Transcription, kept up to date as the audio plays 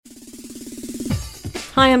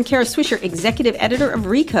Hi, I'm Kara Swisher, Executive Editor of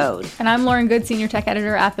Recode. And I'm Lauren Goode, Senior Tech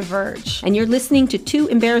Editor at The Verge. And you're listening to Too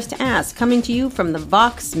Embarrassed to Ask, coming to you from the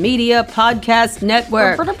Vox Media Podcast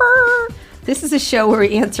Network. This is a show where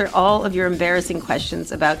we answer all of your embarrassing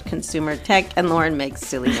questions about consumer tech, and Lauren makes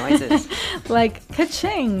silly noises. Like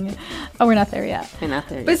ka-ching. Oh, we're not there yet. We're not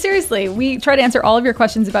there yet. But seriously, we try to answer all of your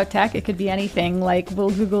questions about tech. It could be anything, like will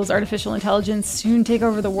Google's artificial intelligence soon take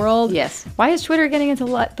over the world? Yes. Why is Twitter getting into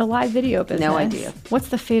the live video business? No idea. What's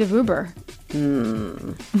the fate of Uber?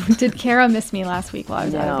 Did Kara miss me last week while I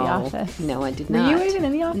was out of the office? No, I did not. Were you even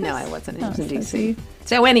in the office? No, I wasn't. I was in so D.C.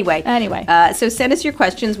 So anyway. So send us your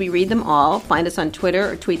questions. We read them all. Find us on Twitter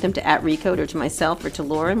or tweet them to @Recode or to myself or to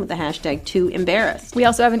Lauren with the hashtag #TooEmbarrassed. We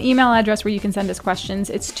also have an email address where you can send us questions.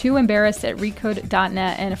 It's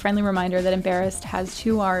tooembarrassed@recode.net. And a friendly reminder that embarrassed has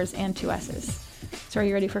 2 R's and 2 S's. So are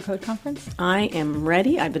you ready for Code Conference? I am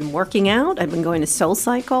ready. I've been working out. I've been going to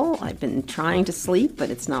SoulCycle. I've been trying to sleep, but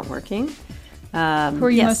it's not working. Who are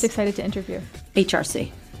you most excited to interview?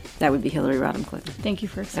 HRC. That would be Hillary Rodham Clinton. Thank you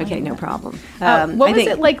for explaining. Okay, no problem. What was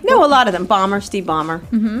it like? No, a lot of them. Steve Ballmer.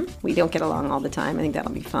 Mm-hmm. We don't get along all the time. I think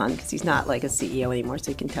that'll be fun because he's not like a CEO anymore,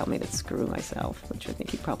 so he can tell me to screw myself, which I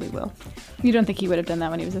think he probably will. You don't think he would have done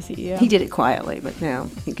that when he was a CEO? He did it quietly, but now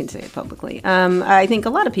he can say it publicly. I think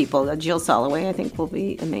a lot of people. Jill Soloway, I think, will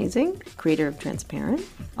be amazing. Creator of Transparent.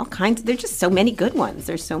 All kinds. There's just so many good ones.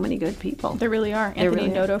 There's so many good people. There really are. Anthony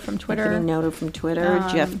Noto from Twitter.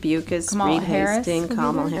 Jeff Bewkes, Reed Hastings,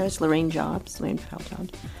 Kamala Harris. Lorraine Powell Jobs,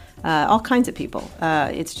 all kinds of people.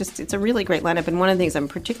 It's a really great lineup, and one of the things I'm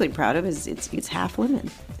particularly proud of is it's half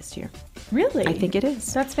women this year. Really? I think it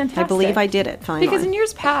is. That's fantastic. I believe I did it finally. Because in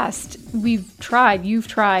years past, you've tried to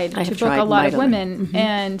book a lot of women,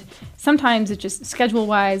 and sometimes it just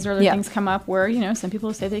schedule-wise or other things come up where, some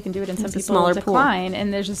people say they can do it and some people decline,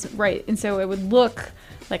 and there's just, and so it would look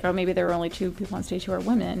like, oh, maybe there were only 2 people on stage who are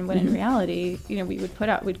women, when in reality,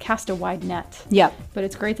 we'd cast a wide net. Yeah. But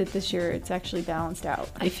it's great that this year it's actually balanced out.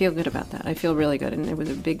 I feel good about that. I feel really good, and it was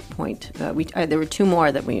a big point. There were 2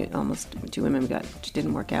 more that 2 women we got, which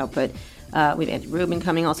didn't work out, but we have Andy Rubin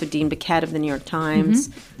coming, also Dean Baquette of the New York Times,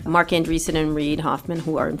 Mark Andreessen and Reid Hoffman,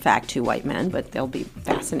 who are in fact 2 white men, but they'll be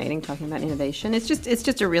fascinating talking about innovation. It's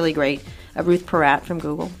just a really great, Ruth Porat from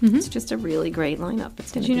Google. It's just a really great lineup.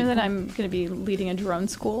 Did you know that I'm going to be leading a drone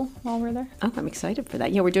school while we're there? Oh, I'm excited for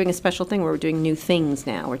that. Yeah, we're doing a special thing where we're doing new things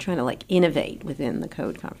now. We're trying to innovate within the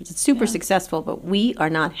Code Conference. It's super successful, but we are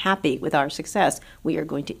not happy with our success. We are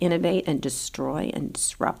going to innovate and destroy and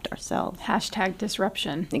disrupt ourselves. Hashtag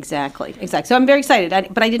disruption. Exactly. So I'm very excited.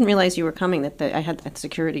 But I didn't realize you were coming, that I had that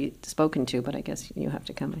security spoken to, but I guess you have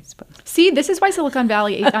to come, I suppose. See, this is why Silicon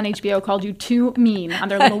Valley on HBO called you too mean on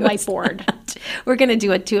their little whiteboard. We're going to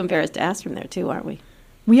do a Too Embarrassed to Ask from there, too, aren't we?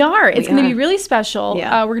 We are. It's going to be really special.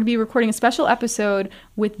 Yeah. We're going to be recording a special episode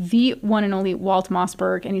with the one and only Walt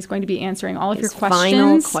Mossberg, and he's going to be answering all of your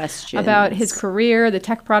questions about his career, the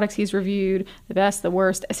tech products he's reviewed, the best, the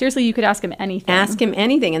worst. Seriously, you could ask him anything. Ask him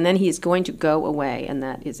anything, and then he's going to go away, and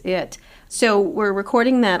that is it. So we're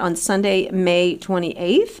recording that on Sunday, May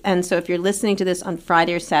 28th, and so if you're listening to this on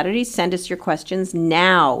Friday or Saturday, send us your questions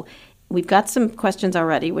now. We've got some questions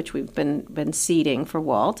already, which we've been seeding for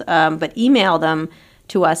Walt, but email them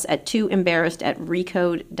to us at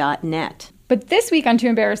tooembarrassed@recode.net. But this week on Too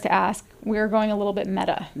Embarrassed to Ask, we're going a little bit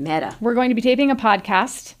meta. We're going to be taping a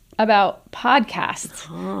podcast about podcasts.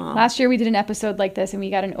 Last year we did an episode like this, and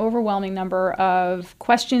we got an overwhelming number of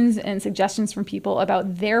questions and suggestions from people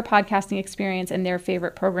about their podcasting experience and their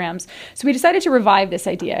favorite programs. So we decided to revive this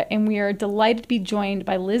idea, and we are delighted to be joined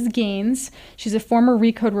by Liz Gannes. She's a former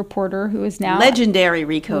Recode reporter who is now... Legendary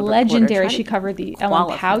Recode reporter. She covered the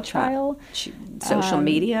Ellen Pao trial. Social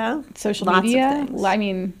media. Lots of things. I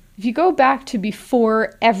mean, if you go back to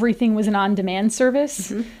before everything was an on-demand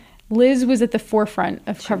service... Liz was at the forefront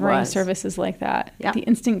of covering services like that, the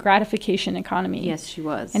instant gratification economy. Yes, she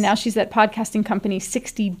was. And now she's at podcasting company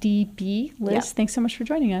 60dB. Liz, thanks so much for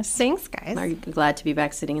joining us. Thanks, guys. Are you glad to be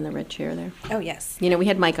back sitting in the red chair there? Oh, yes. We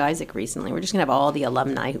had Mike Isaac recently. We're just going to have all the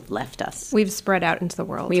alumni who've left us. We've spread out into the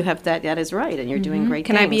world. You have that is right, and you're doing great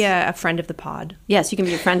things. Can I be a friend of the pod? Yes, you can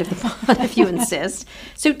be a friend of the pod if you insist.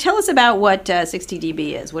 So tell us about what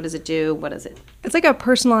 60dB is. What does it do? What is it? It's like a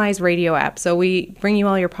personalized radio app. So we bring you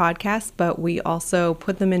all your podcasts, but we also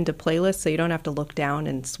put them into playlists so you don't have to look down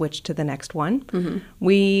and switch to the next one.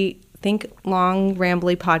 We think long,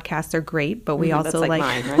 rambly podcasts are great, but we also like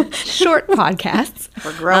mine, right? short podcasts.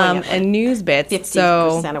 We're growing and news bits.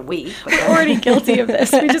 50% a week. We're already guilty of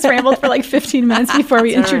this. We just rambled for like 15 minutes before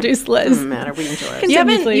we introduced Liz. Doesn't matter. We enjoy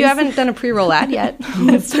it. You haven't done a pre-roll ad yet.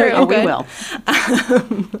 That's true. Oh, we will.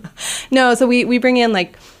 No, so we bring in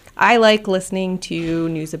I like listening to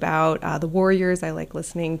news about the Warriors. I like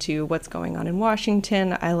listening to what's going on in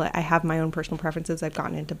Washington. I have my own personal preferences. I've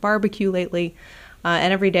gotten into barbecue lately.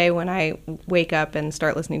 And every day when I wake up and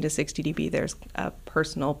start listening to 60dB, there's a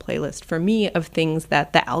personal playlist for me of things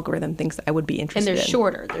that the algorithm thinks I would be interested in.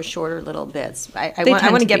 And they're shorter little bits. I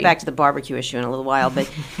want to get back to the barbecue issue in a little while, but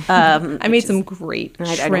I made some great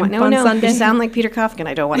shrimp on Sunday. You sound like Peter Kofkin.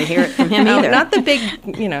 I don't want to hear it from him either. Not the big,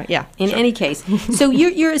 yeah. In any case, so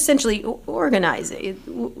you're essentially organizing.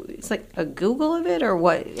 It's like a Google of it, or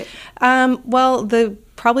what? Well,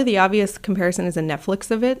 probably the obvious comparison is a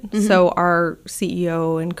Netflix of it. Mm-hmm. So our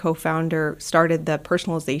CEO and co-founder started the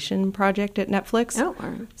personalization project at Netflix. Oh, all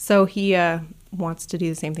right. So he wants to do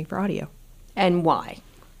the same thing for audio. And why?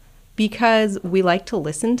 Because we like to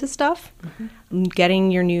listen to stuff. Mm-hmm.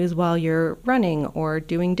 Getting your news while you're running or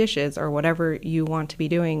doing dishes or whatever you want to be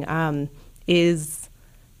doing is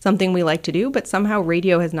something we like to do, but somehow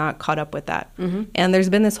radio has not caught up with that. Mm-hmm. And there's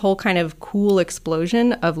been this whole kind of cool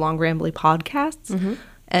explosion of long rambly podcasts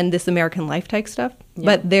and this American Life type stuff. Yeah.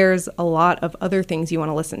 But there's a lot of other things you want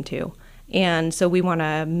to listen to. And so we want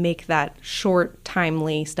to make that short,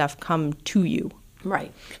 timely stuff come to you.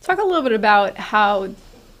 Right. Talk a little bit about how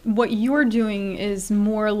what you're doing is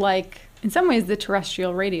more like, in some ways, the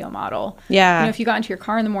terrestrial radio model. Yeah. If you got into your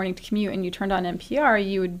car in the morning to commute and you turned on NPR,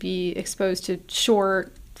 you would be exposed to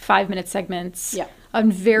short 5-minute segments on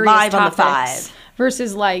various live topics. On the 5.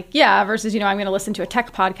 Versus I'm going to listen to a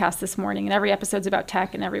tech podcast this morning and every episode's about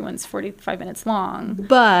tech and everyone's 45 minutes long.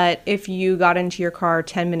 But if you got into your car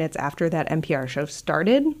 10 minutes after that NPR show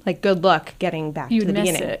started, like, good luck getting back to the beginning.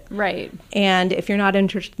 You'd miss it, right. And if you're not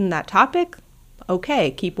interested in that topic,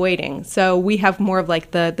 okay, keep waiting. So we have more of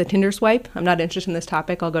like the Tinder swipe. I'm not interested in this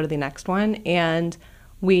topic. I'll go to the next one. And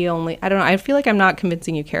I don't know. I feel like I'm not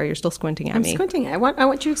convincing you, Carrie. You're still squinting at me. I'm squinting. I want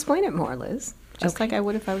you to explain it more, Liz. Just like I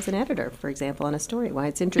would if I was an editor, for example, on a story. Why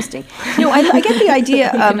it's interesting. I get the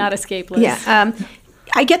idea. You cannot escape, Liz. Yeah.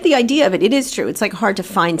 I get the idea of it. It is true. It's like hard to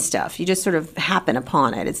find stuff. You just sort of happen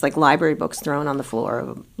upon it. It's like library books thrown on the floor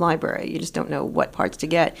of a library. You just don't know what parts to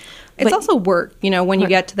get. It's also work. When you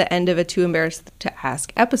get to the end of a Too Embarrassed to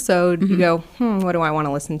Ask episode, you go, what do I want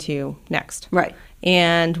to listen to next? Right.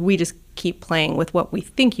 And we just keep playing with what we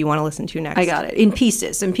think you want to listen to next. I got it. In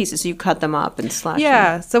pieces. So you cut them up and slash them.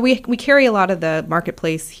 Yeah. So we carry a lot of the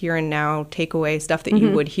marketplace here and now takeaway stuff that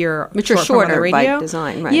you would hear which are shorter on the radio. By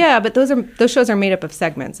design, right? Yeah, but those shows are made up of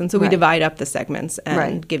segments, and so we divide up the segments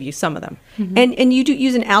and give you some of them. Mm-hmm. And you do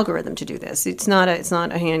use an algorithm to do this. It's not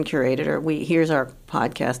a hand curated or here's our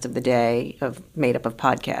podcast of the day made up of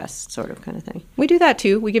podcasts sort of kind of thing. We do that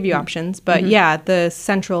too. We give you options, but the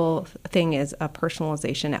central thing is a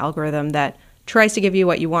personalization algorithm that tries to give you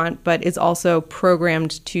what you want, but is also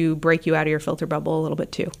programmed to break you out of your filter bubble a little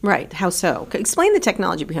bit too. Right. How so? Explain the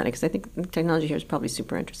technology behind it, because I think the technology here is probably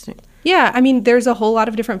super interesting. Yeah. I mean, there's a whole lot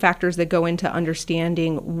of different factors that go into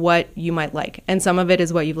understanding what you might like. And some of it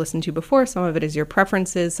is what you've listened to before. Some of it is your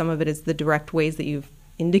preferences. Some of it is the direct ways that you've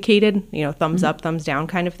indicated, thumbs up, thumbs down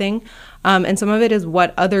kind of thing. And some of it is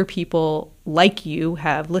what other people like you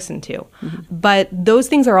have listened to. Mm-hmm. But those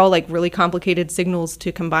things are all like really complicated signals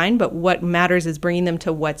to combine, but what matters is bringing them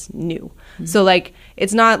to what's new. Mm-hmm. So like,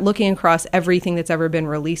 it's not looking across everything that's ever been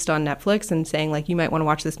released on Netflix and saying like, you might want to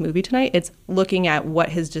watch this movie tonight. It's looking at what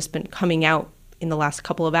has just been coming out in the last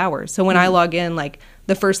couple of hours. So when I log in, like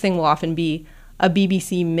the first thing will often be a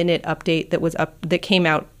BBC Minute update that came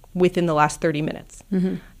out within the last 30 minutes.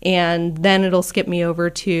 Mm-hmm. And then it'll skip me over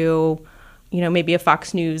to, maybe a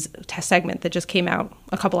Fox News segment that just came out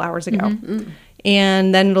a couple hours ago. Mm-hmm.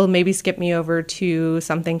 And then it'll maybe skip me over to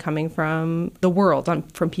something coming from The World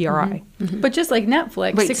from PRI. Mm-hmm. But just like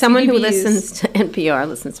Netflix. Wait, someone who listens to NPR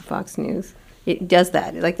listens to Fox News. It does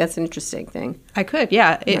that. Like, that's an interesting thing. I could,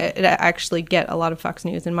 yeah. It actually get a lot of Fox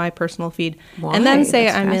News in my personal feed. Why? And then say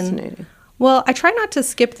that's I'm in... Well, I try not to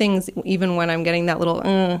skip things even when I'm getting that little,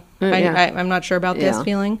 I'm not sure about this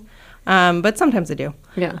feeling. But sometimes I do.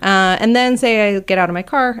 Yeah. And then say I get out of my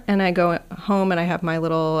car and I go home and I have my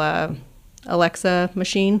little Alexa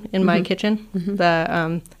machine in my kitchen,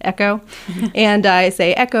 the Echo. And I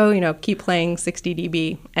say, Echo, keep playing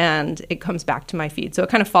 60dB, and it comes back to my feed. So it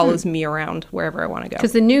kind of follows me around wherever I want to go.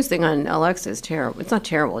 Because the news thing on Alexa is terrible. It's not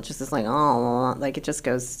terrible. It's just like, like it just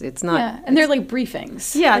goes, it's not. Yeah, and they're like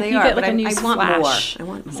briefings. Yeah, like they you are. Get like but a news I want flash more. I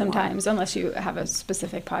want more. Sometimes, unless you have a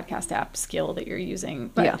specific podcast app skill that you're using.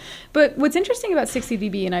 But what's interesting about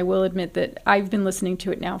 60dB, and I will admit that I've been listening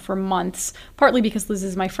to it now for months, partly because Liz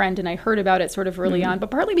is my friend and I heard about it sort of early on, but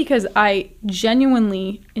partly because I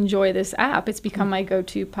genuinely enjoy this app. It's become my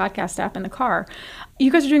go-to podcast app in the car. You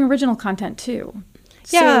guys are doing original content too.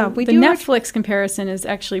 Yeah, so the Netflix comparison is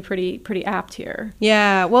actually pretty apt here.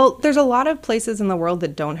 Yeah, well, there's a lot of places in the world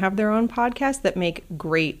that don't have their own podcast that make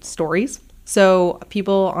great stories. So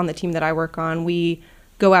people on the team that I work on, we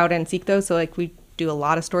go out and seek those. So like we do a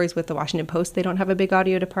lot of stories with the Washington Post. They don't have a big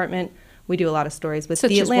audio department. We do a lot of stories with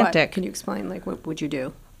The Atlantic. What? Can you explain, like, what would you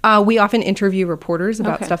do? We often interview reporters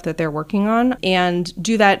about stuff that they're working on and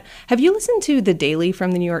do that. Have you listened to The Daily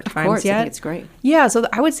from the New York Times yet? I think it's great. Yeah, so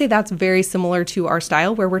I would say that's very similar to our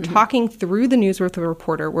style, where we're talking through the news with the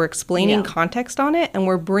reporter. We're explaining context on it, and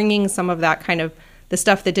we're bringing some of that kind of the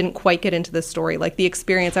stuff that didn't quite get into the story, like the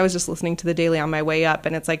experience. I was just listening to The Daily on my way up,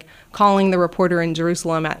 and it's like calling the reporter in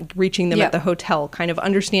Jerusalem, reaching them at the hotel, kind of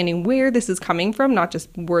understanding where this is coming from, not just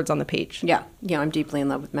words on the page. Yeah, I'm deeply in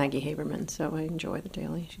love with Maggie Haberman, so I enjoy The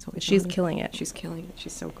Daily. She's killing it. She's killing it.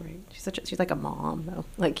 She's so great. She's like a mom, though.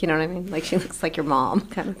 Like, you know what I mean? Like, she looks like your mom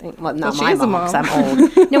kind of thing. Well, not my mom, because I'm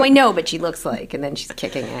old. No, I know, but she looks like, and then she's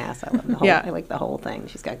kicking ass. I love the whole. I like the whole thing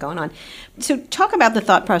she's got going on. So talk about the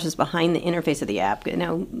thought process behind the interface of the app.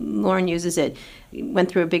 Now, Lauren uses it, went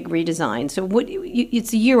through a big redesign. So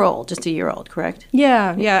it's a year old, just a year old, correct?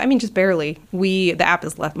 Yeah. I mean, just barely. The app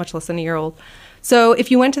is much less than a year old. So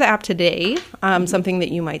if you went to the app today, something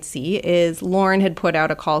that you might see is Lauren had put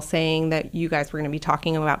out a call saying that you guys were going to be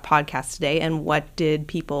talking about podcasts today and what did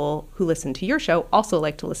people who listen to your show also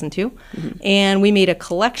like to listen to. And we made a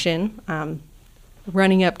collection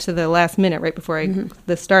running up to the last minute right before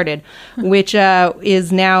this started, which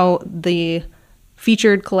is now the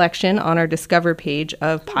featured collection on our Discover page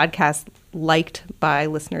of podcasts liked by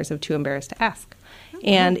listeners of Too Embarrassed to Ask.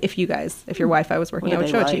 And if your Wi-Fi was working, I would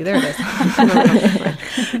show it to you. There it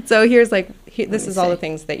is. So this is all the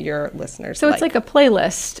things that your listeners So it's like a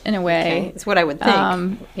playlist in a way. Okay. It's what I would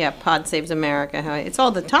think. Pod Saves America. It's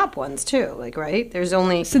all the top ones too, like, right? There's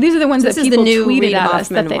only... So these are the ones that people tweeted at us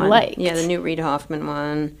that they liked. Yeah, the new Reid Hoffman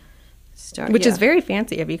one. Which is very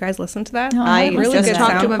fancy. Have you guys listened to that? No, I really just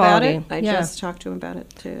talked to him about it. I just talked to him about it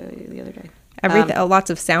the other day.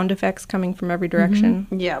 Lots of sound effects coming from every direction.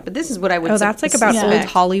 Yeah, but this is what I would. Oh, that's like about old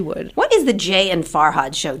Hollywood. What is the Jay and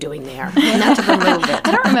Farhad show doing there? Not to remove it.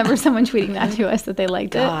 I don't remember someone tweeting that to us that they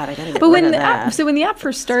liked it. God, I gotta get rid of that. So when the app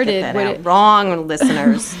first started, wrong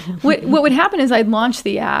listeners. What would happen is I'd launch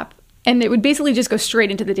the app. And it would basically just go straight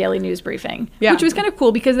into the daily news briefing, which was kind of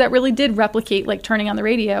cool because that really did replicate like turning on the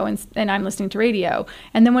radio and I'm listening to radio.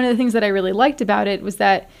 And then one of the things that I really liked about it was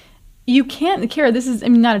that you can't, Kara, this is, I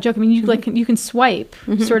mean, not a joke. I mean, you can swipe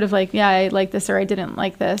sort of like, I like this or I didn't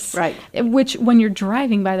like this. Right. Which when you're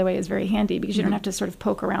driving, by the way, is very handy because you don't have to sort of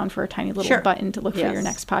poke around for a tiny little button to look for your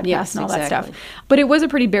next podcast and all that stuff. But it was a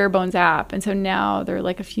pretty bare bones app. And so now there are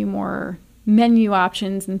like a few more menu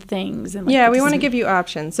options and things. And we want to give you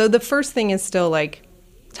options. So the first thing is still like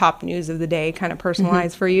top news of the day, kind of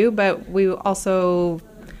personalized for you. But we also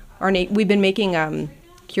we've been making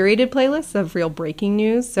curated playlists of real breaking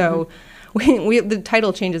news. So the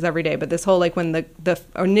title changes every day. But this whole like when the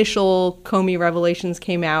initial Comey revelations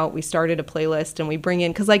came out, we started a playlist and we bring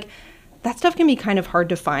in because like that stuff can be kind of hard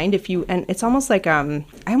to find and it's almost like I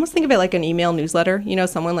almost think of it like an email newsletter.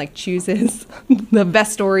 Someone like chooses the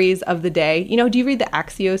best stories of the day. Do you read the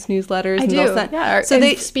Axios newsletters? I do.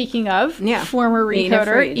 So speaking of, former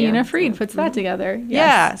Recoder, Ina Fried puts that together. Yes.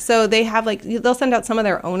 Yeah. So they have they'll send out some of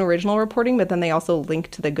their own original reporting, but then they also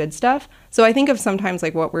link to the good stuff. So I think of sometimes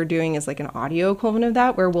like what we're doing is like an audio equivalent of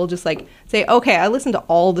that, where we'll just like say, okay, I listened to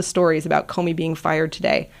all the stories about Comey being fired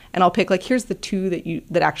today, and I'll pick like here's the two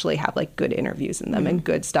that actually have like good interviews in them and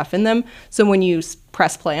good stuff in them. So when you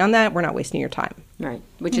press play on that, we're not wasting your time. Right,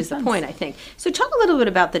 which is the point, I think. So talk a little bit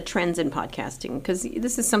about the trends in podcasting, because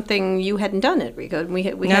this is something you hadn't done at Rico. We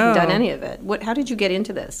hadn't done any of it. How did you get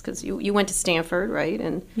into this? Because you went to Stanford, right?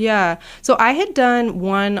 And so I had done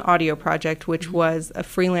one audio project, which was a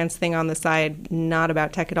freelance thing on the side, not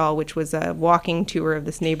about tech at all, which was a walking tour of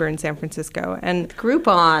this neighbor in San Francisco. And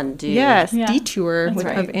Groupon, dude. Yes, Detour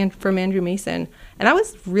from Andrew Mason. And that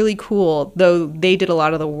was really cool, though they did a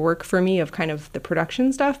lot of the work for me of kind of the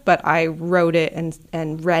production stuff, but I wrote it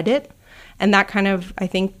and read it. And that kind of, I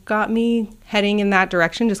think, got me heading in that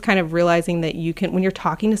direction, just kind of realizing that you can, when you're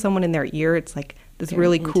talking to someone in their ear, it's like this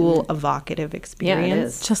really cool, evocative experience. Yeah, it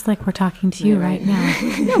is. Just like we're talking to you right now.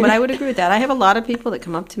 No, but I would agree with that. I have a lot of people that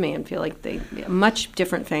come up to me and feel like they much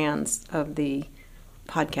different fans of the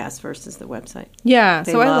podcast versus the website. Yeah,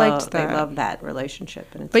 I liked that. They love that relationship.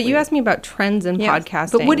 But you asked me about trends in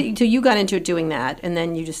podcasting. But so you got into doing that, and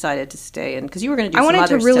then you decided to stay in because you were going to do some other stuff.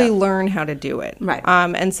 I wanted to really learn how to do it. Right.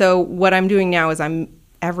 And so what I'm doing now is I'm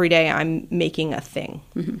every day I'm making a thing.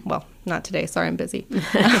 Well, not today. Sorry, I'm busy.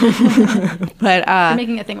 But you're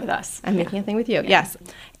making a thing with us. I'm making a thing with you. Yes.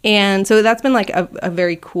 And so that's been like a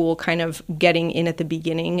very cool kind of getting in at the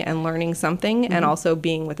beginning and learning something, and also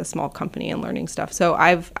being with a small company and learning stuff. So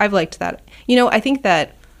I've liked that. I think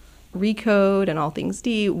that Recode and All Things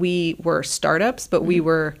D, we were startups, but we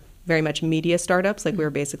were very much media startups. Like we were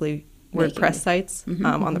basically WordPress sites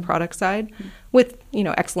on the product side with,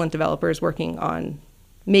 excellent developers working on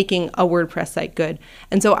making a WordPress site good.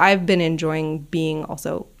 And so I've been enjoying being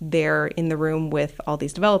also there in the room with all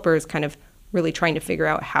these developers, kind of really trying to figure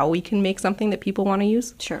out how we can make something that people want to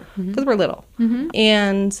use. Sure. Because we're little.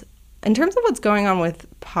 And in terms of what's going on with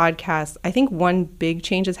podcasts, I think one big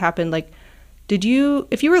change has happened. Like, if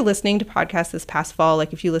you were listening to podcasts this past fall,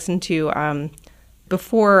 like if you listened to,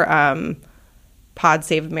 before Pod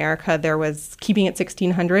Save America, there was Keeping It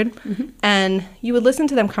 1600, and you would listen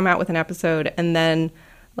to them come out with an episode, and then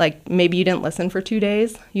like maybe you didn't listen for 2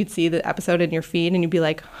 days, you'd see the episode in your feed and you'd be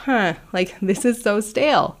like, like this is so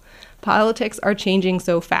stale. Politics are changing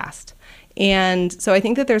so fast. And so I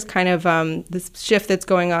think that there's kind of this shift that's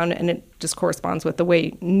going on, and it just corresponds with the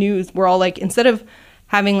way news, we're all like, instead of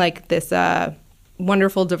having like this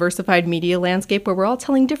wonderful diversified media landscape where we're all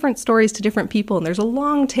telling different stories to different people and there's a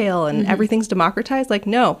long tail and everything's democratized, like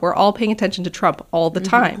no, we're all paying attention to Trump all the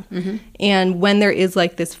time. And when there is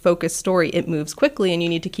like this focused story, it moves quickly and you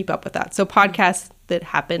need to keep up with that. So podcasts that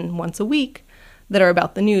happen once a week that are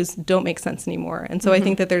about the news don't make sense anymore. And so I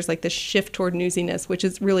think that there's like this shift toward newsiness, which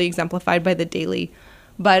is really exemplified by The Daily.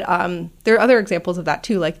 But there are other examples of that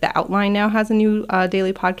too. Like The Outline now has a new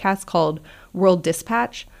daily podcast called World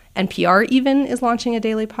Dispatch. NPR even is launching a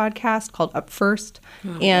daily podcast called Up First.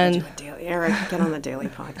 And Eric, get on the daily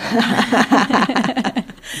podcast.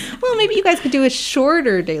 Well, maybe you guys could do a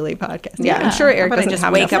shorter daily podcast. Yeah, I'm sure Eric doesn't just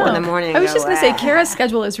have wake enough up in the morning. I was just going to say, Kara's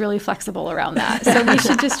schedule is really flexible around that. So we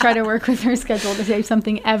should just try to work with her schedule to save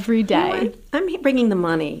something every day. I'm bringing the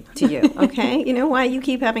money to you, okay? You know why you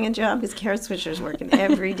keep having a job? Because Kara Swisher's working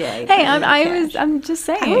every day. Hey, I'm just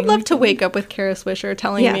saying. I would love to wake up with Kara Swisher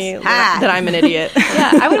telling me that I'm an idiot.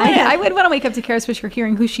 Yeah, I would want to wake up to Kara Swisher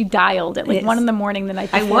hearing who she dialed at 1 in the morning the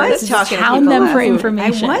night before. I was talking to hound them for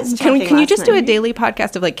information. I was talking Can you just do a daily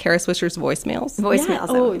podcast of like Kara Swisher's voicemails? Voicemails. Yeah.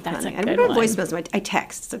 Oh, that's a good one. I don't voicemails. I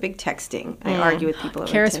text. It's a big texting. I argue with people.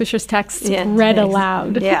 Kara Swisher's texts read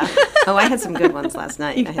aloud. Yeah. Oh, I had some good ones last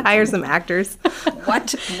night. You can hire some actors.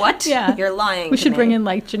 What? Yeah. You're lying. We should bring in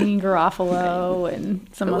like Janine Garofalo and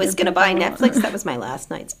some other. Who was going to buy Netflix? That was my last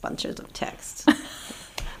night's bunches of texts.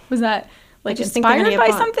 Was that like just inspired by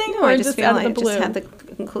something, or just out of the blue? I just had the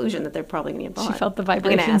conclusion that they're probably going to get bought. She felt the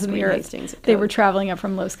vibrations in the earth. They were traveling up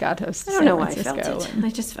from Los Gatos to I don't know why San Francisco. I felt it. I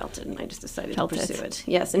just felt it, and I just decided to pursue it.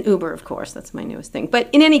 Yes, and Uber, of course. That's my newest thing. But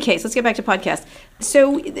in any case, let's get back to podcasts.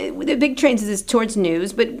 So the big trend is towards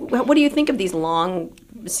news, but what do you think of these long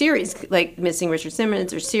series like Missing Richard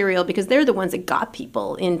Simmons or Serial, because they're the ones that got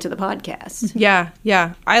people into the podcast? Yeah.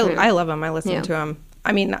 I love them. I listen to them.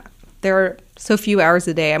 I mean, there are so few hours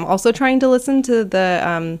a day. I'm also trying to listen to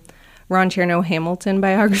the Ron Chernow Hamilton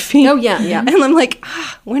biography. Oh, yeah. And I'm like,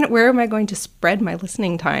 where am I going to spread my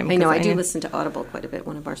listening time? I know. I do listen to Audible quite a bit,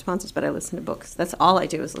 one of our sponsors, but I listen to books. That's all I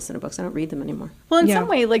do is listen to books. I don't read them anymore. Well, in some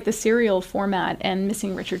way, like the Serial format and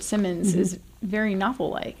Missing Richard Simmons is very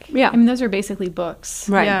novel-like. Yeah. I mean, those are basically books.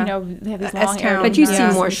 Right. Yeah. You know, they have these long arrows. But you see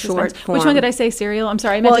more short form. Which one did I say, Serial? I'm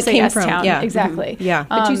sorry, I meant to say S-Town. Yeah. Exactly. Yeah.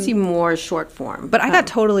 But you see more short form. But I got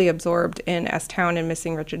totally absorbed in S-Town and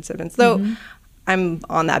Missing Richard Simmons, though I'm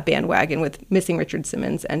on that bandwagon with Missing Richard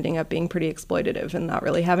Simmons ending up being pretty exploitative and not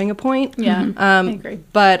really having a point. Yeah, I agree.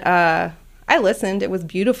 But I listened. It was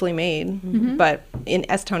beautifully made, but in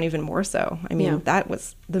S-Town even more so. I mean, that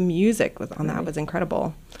was, the music was on that was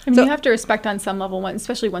incredible. I mean, you have to respect on some level,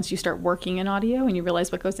 especially once you start working in audio and you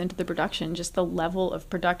realize what goes into the production, just the level of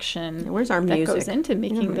production Where's our that music? Goes into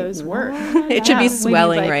making those work. It should be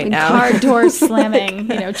swelling right now. Car doors slamming,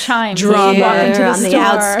 chimes. Drama. Walk into the on store. the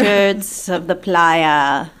outskirts of the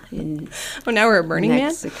playa. Now we're at Burning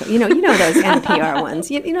Mexico. Man? You know those NPR ones.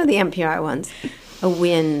 You know the NPR ones. A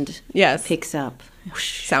wind picks up.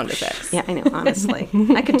 Sound effects. Yeah, I know, honestly.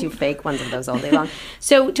 I could do fake ones of those all day long.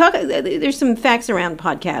 So there's some facts around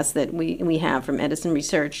podcasts that we have from Edison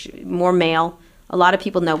Research. More male. A lot of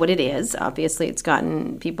people know what it is. Obviously, it's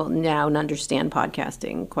gotten people now understand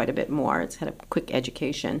podcasting quite a bit more. It's had a quick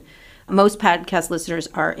education. Most podcast listeners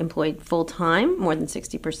are employed full-time, more than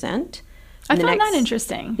 60%. I found that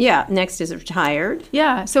interesting. Yeah, next is retired.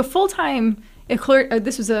 Yeah, so full-time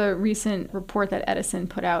This was a recent report that Edison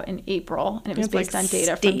put out in April, and it was based on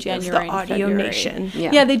data from January and February. Nation.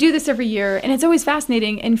 Yeah, they do this every year, and it's always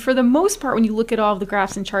fascinating. And for the most part, when you look at all of the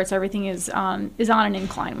graphs and charts, everything is on an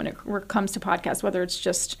incline when it comes to podcasts, whether it's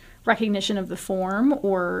just recognition of the form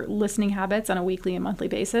or listening habits on a weekly and monthly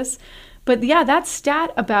basis. But yeah, that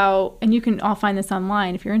stat about, and you can all find this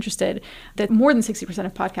online if you're interested, that more than 60%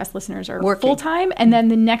 of podcast listeners are full-time, and then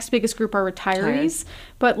the next biggest group are retirees.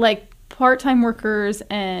 But like part-time workers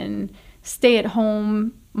and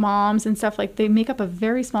stay-at-home moms and stuff, like they make up a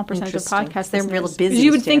very small percentage of podcast They're listeners. real busy.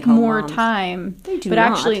 You would think more moms. Time, they do but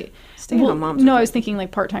not. actually, stay-at-home moms. No, I was thinking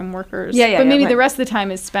like part-time workers. But maybe the rest of the time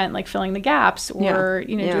is spent like filling the gaps or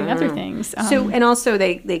doing other things. So and also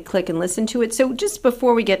they click and listen to it. So just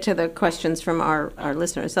before we get to the questions from our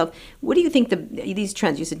listeners, what do you think these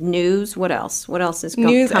trends? You said news. What else? What else is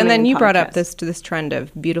news? And then you brought up this trend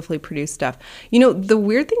of beautifully produced stuff. The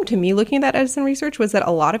weird thing to me looking at that Edison research was that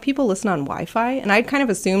a lot of people listen on Wi-Fi, and I'd kind of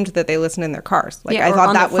assumed that they listen in their cars. Like I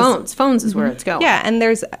thought that was phones is where it's going. Yeah, and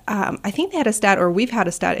there's I think they had a stat, or we've had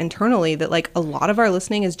a stat internally, that like a lot of our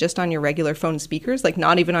listening is just on your regular phone speakers, like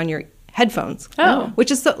not even on your headphones.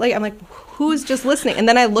 Which is so like, I'm like, who's just listening? And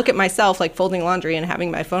then I look at myself like folding laundry and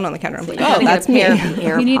having my phone on the counter. I'm like, that's me.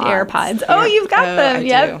 You need AirPods. Oh, you've got them.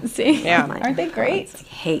 Yep. See, aren't they great? I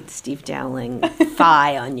hate Steve Dowling.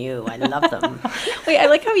 Fie on you. I love them. Wait, I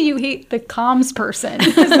like how you hate the comms person.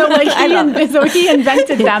 So like he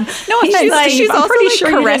invented them. No, she's also pretty sure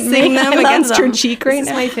caressing them against her cheek right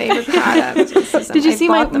now. This is my favorite product. Did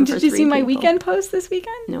you see my weekend post this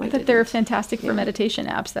weekend? No, I didn't. They're fantastic for meditation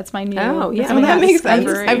apps. That's my new. Oh, yeah. That makes sense.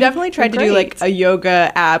 I've definitely tried to do like a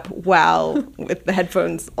yoga app while with the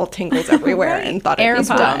headphones all tingles everywhere and thought it was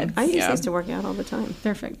dumb. I use these to work out all the time.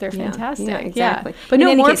 They're fantastic. Yeah, exactly. But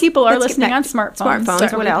no, more people are listening on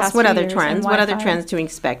smartphones. What else? What other trends? What other trends to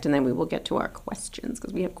expect? And then we will get to our questions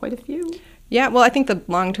because we have quite a few. Yeah, well, I think the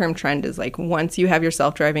long-term trend is like once you have your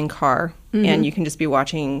self-driving car and you can just be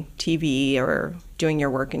watching TV or doing your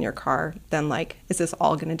work in your car, then like, is this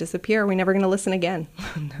all going to disappear? Are we never going to listen again?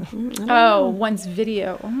 Once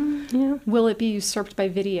video. Yeah. Will it be usurped by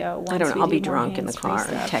video? I don't know. I'll be drunk in the car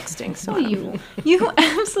and texting. So you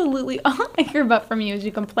absolutely, all I hear about from you is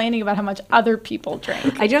you complaining about how much other people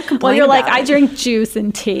drink. I don't complain. Well, you're like, I drink juice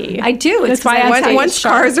and tea. I do. That's why once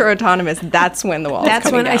cars are autonomous, that's when the walls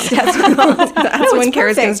coming down. That's when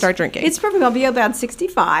Kara's going to start drinking. It's perfect. I'll be about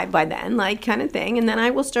 65 by then, like kind of thing, and then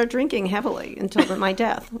I will start drinking heavily until my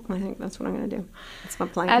death. I think that's what I'm going to do. That's my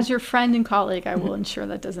plan. As your friend and colleague, I will ensure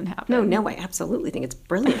that doesn't happen. No, I absolutely think it's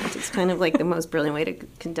brilliant. It's kind of like the most brilliant way to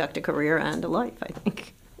conduct a career and a life, I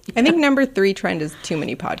think. I think number 3 trend is too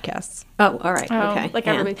many podcasts. Oh, all right. Okay. Like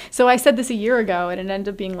everybody. So I said this a year ago, and it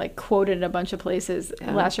ended up being like quoted in a bunch of places.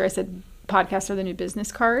 Last year I said podcasts are the new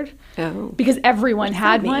business card. Oh. Because everyone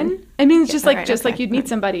had one. I mean, it's just like you'd meet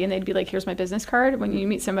somebody and they'd be like, here's my business card. When you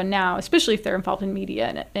meet someone now, especially if they're involved in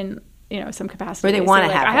media and some capacity. Or they want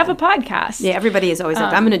to have I have a podcast. Yeah, everybody is always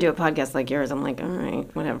like, I'm going to do a podcast like yours. I'm like, all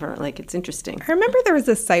right, whatever. Like, it's interesting. I remember there was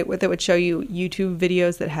a site that would show you YouTube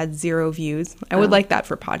videos that had 0 views. I would like that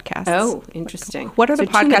for podcasts. Oh, interesting. Like, what are the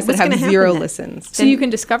podcasts that have 0 listens? So you can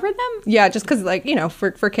discover them? Yeah, just because, like,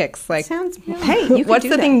 for kicks. Like, hey, you what's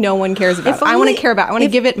the thing no one cares about? I want to care about. I want to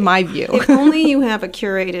give it my view. If only you have a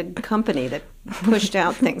curated company that pushed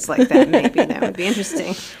out things like that, maybe that would be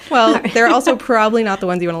interesting. Well, they're also probably not the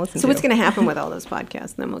ones you want to listen to. So what's going to happen with all those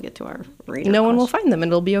podcasts? And then we'll get to our reader. No one will find them,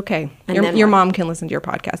 and it'll be okay. And your mom can listen to your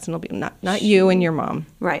podcast, and it'll be not you and your mom.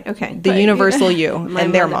 Right. Okay. The universal you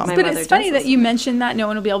and their mom. But it's funny that you mentioned that no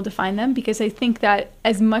one will be able to find them, because I think that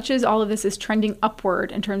as much as all of this is trending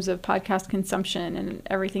upward in terms of podcast consumption and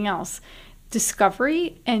everything else,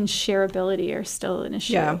 discovery and shareability are still an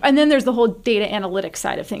issue. Yeah. And then there's the whole data analytics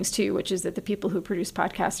side of things too, which is that the people who produce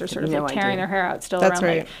podcasts are sort of tearing their hair out still around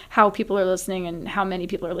like how people are listening and how many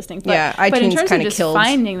people are listening. But, iTunes in terms kind of of just killed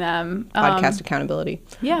finding them, podcast accountability.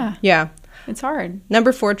 Yeah. Yeah. It's hard.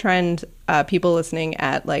 Number 4 trend, people listening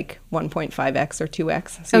at like 1.5x or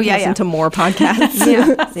 2x. So you can listen to more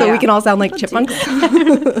podcasts. So we can all sound like chipmunks.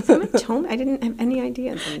 Someone told me. I didn't have any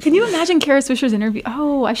idea. Can you imagine Kara Swisher's interview?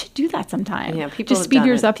 Oh, I should do that sometime. Yeah, people just speed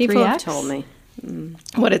yours up 3x. People have told me.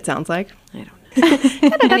 What it sounds like. I don't know.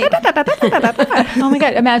 Oh my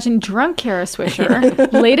God. Imagine drunk Kara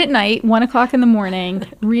Swisher late at night, 1 o'clock in the morning,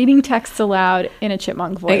 reading texts aloud in a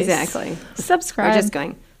chipmunk voice. Exactly. Subscribe. Or just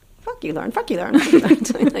going, fuck you, Lauren, fuck you, Lauren. Fuck you,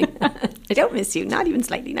 Lauren. Like, I don't miss you, not even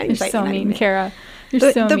slightly, not even slightly. So mean, Kara.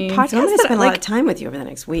 You're so mean. So I'm going to spend a lot of time with you over the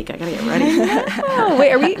next week. I got to get ready for that. Oh,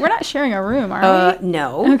 wait, we're not sharing a room, are we?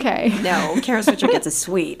 No. Okay. No. Kara Swisher gets a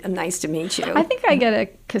suite. Nice to meet you. I think I get a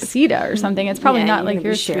casita or something. It's probably not like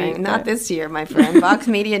your sharing. suite. Not this year, my friend. Vox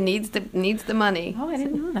Media needs the money. Oh, I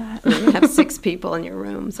didn't know that. You have 6 people in your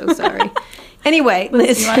room. So sorry. Anyway,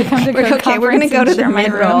 Liz, you want to come to we're going to go to the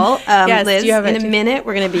mid-roll. Yes, Liz, you have in a minute,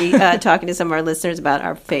 we're going to be talking to some of our listeners about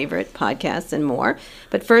our favorite podcasts and more.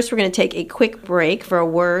 But first, we're going to take a quick break for a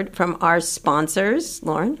word from our sponsors.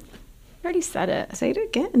 Lauren? I already said it. Say it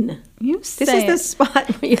again. This is the spot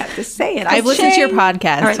where you have to say it. I've listened to your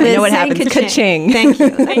podcast. All right, I know what happens. Ka-ching. Thank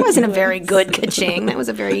you. That wasn't a very good ka-ching. That was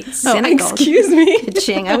a very cynical excuse me.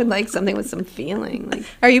 ka-ching. I would like something with some feeling. Like,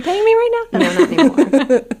 are you paying me right now? No, not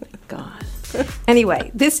anymore. God.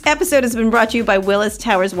 Anyway, this episode has been brought to you by Willis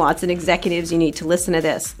Towers Watson. Executives, you need to listen to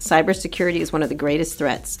this. Cybersecurity is one of the greatest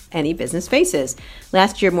threats any business faces.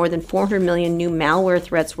 Last year, more than 400 million new malware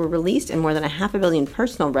threats were released and more than 500 million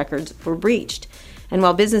personal records were breached. And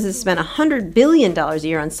while businesses spend $100 billion a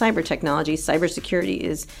year on cyber technology, cybersecurity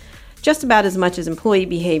is just about as much as employee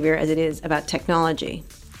behavior as it is about technology.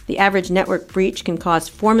 The average network breach can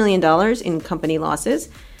cost $4 million in company losses.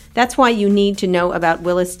 That's why you need to know about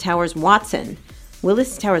Willis Towers Watson.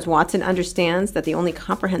 Willis Towers Watson understands that the only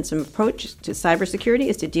comprehensive approach to cybersecurity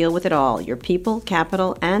is to deal with it all, your people,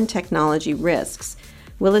 capital, and technology risks.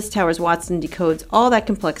 Willis Towers Watson decodes all that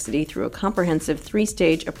complexity through a comprehensive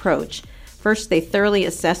 3-stage approach. First, they thoroughly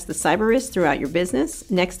assess the cyber risks throughout your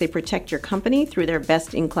business. Next, they protect your company through their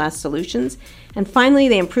best-in-class solutions. And finally,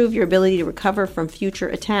 they improve your ability to recover from future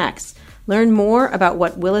attacks. Learn more about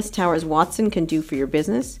what Willis Towers Watson can do for your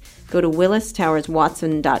business. Go to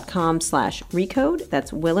willistowerswatson.com/recode.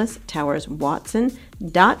 That's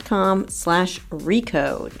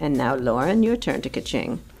willistowerswatson.com/recode. And now, Lauren, your turn to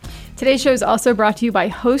ka-ching. Today's show is also brought to you by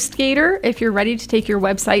HostGator. If you're ready to take your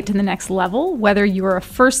website to the next level, whether you're a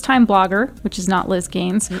first-time blogger, which is not Liz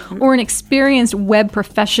Gannes, or an experienced web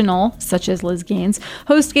professional, such as Liz Gannes,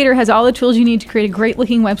 HostGator has all the tools you need to create a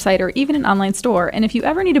great-looking website or even an online store. And if you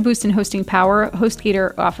ever need a boost in hosting power,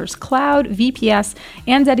 HostGator offers cloud, VPS,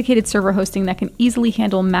 and dedicated server hosting that can easily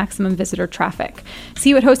handle maximum visitor traffic.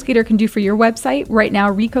 See what HostGator can do for your website. Right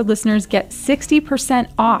now, Recode listeners get 60%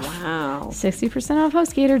 off. Wow. 60% off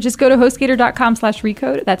HostGator. Just go to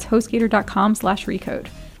hostgator.com/recode. That's hostgator.com/recode.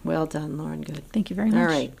 Well done, Lauren. Good. Thank you very much. All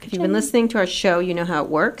right. If you've been listening to our show, you know how it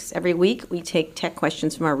works. Every week, we take tech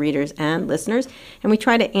questions from our readers and listeners, and we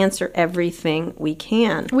try to answer everything we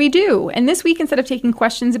can. We do. And this week, instead of taking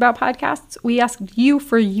questions about podcasts, we asked you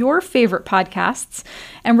for your favorite podcasts,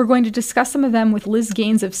 and we're going to discuss some of them with Liz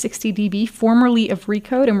Gannes of 60dB, formerly of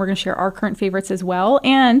Recode, and we're going to share our current favorites as well.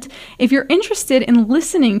 And if you're interested in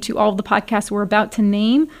listening to all of the podcasts we're about to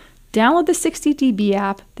name, download the 60dB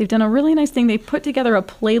app. They've done a really nice thing. They put together a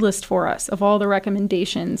playlist for us of all the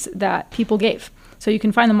recommendations that people gave. So you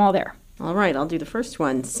can find them all there. All right, I'll do the first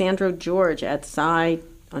one. Sandro George at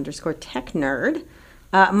Sci_TechNerd.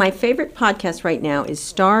 My favorite podcast right now is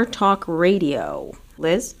Star Talk Radio.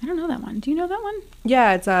 Liz? I don't know that one. Do you know that one?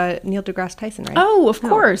 Yeah, it's Neil deGrasse Tyson, right? Oh, of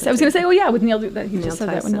course. I was going to say, with Neil. You Neil just said Tyson,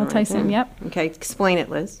 that with Neil Tyson. Right. Yep. Okay, explain it,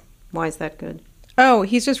 Liz. Why is that good? Oh,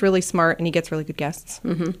 he's just really smart, and he gets really good guests.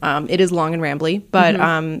 It is long and rambly, but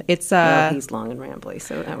it's... well, he's long and rambly,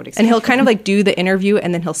 so that would explain. And he'll kind of like do the interview,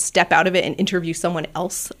 and then he'll step out of it and interview someone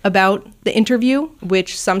else about the interview,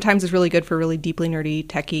 which sometimes is really good for really deeply nerdy,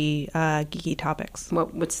 techie, geeky topics.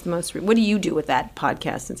 What's the most... What do you do with that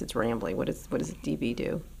podcast since it's rambly? What does DB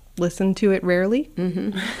do? Listen to it rarely.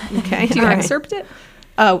 Okay. Do you excerpt it?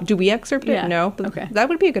 Oh, do we excerpt it? Yeah. No. Okay. That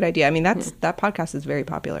would be a good idea. I mean, that podcast is very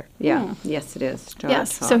popular. Yeah. Yes, it is.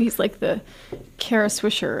 Yes. So he's like the Kara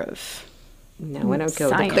Swisher of... No, I don't go.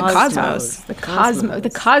 Science. The Cosmos.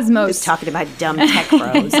 The Cosmos. Just talking about dumb tech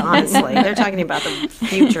bros, honestly. They're talking about the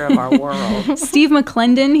future of our world. Steve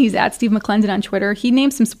McClendon, he's at Steve McClendon on Twitter. He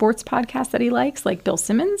named some sports podcasts that he likes, like Bill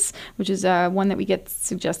Simmons, which is one that we get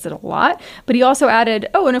suggested a lot. But he also added,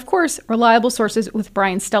 and of course, Reliable Sources with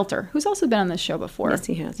Brian Stelter, who's also been on this show before. Yes,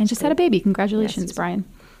 he has. And just had a baby. Congratulations, Brian.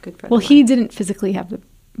 Good friend. Well, he didn't physically have the...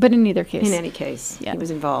 But in either case. In any case, he was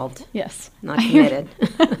involved. Yes. Not committed.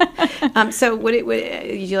 So would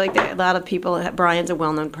you like that? A lot of people, Brian's a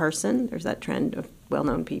well-known person. There's that trend of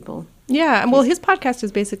well-known people. Yeah. Well, his podcast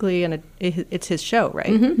is basically, it's his show, right?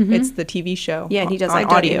 It's the TV show. Yeah, and he does on like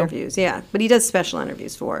audio interviews. Yeah, but he does special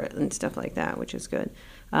interviews for it and stuff like that, which is good.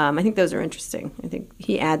 I think those are interesting. I think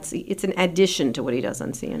it's an addition to what he does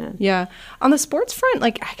on CNN. Yeah. On the sports front,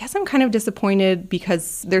 I guess I'm kind of disappointed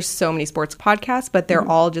because there's so many sports podcasts, but they're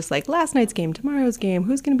all just last night's game, tomorrow's game,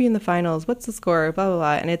 who's going to be in the finals, what's the score, blah, blah,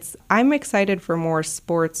 blah. And I'm excited for more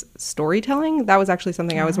sports storytelling. That was actually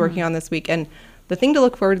something I was working on this week. And the thing to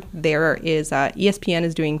look for there is ESPN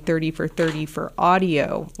is doing 30 for 30 for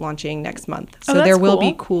audio launching next month. So there will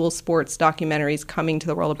be cool sports documentaries coming to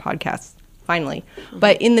the world of podcasts. Finally.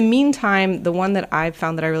 But in the meantime, the one that I've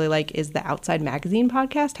found that I really like is the Outside Magazine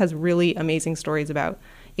podcast. Has really amazing stories about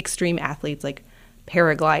extreme athletes like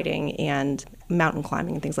paragliding and mountain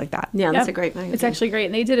climbing and things like that. Yeah, that's a great magazine. It's actually great.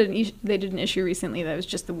 And they did an issue recently that was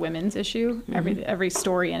just the women's issue. Every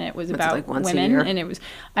story in it was about women, and it was,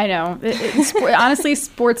 I know, honestly,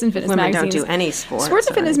 sports and fitness women magazines don't do any sports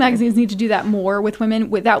and fitness magazines need to do that more with women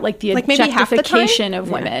without the objectification of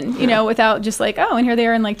women, without just and here they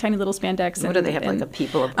are in tiny little spandex. What do they have, a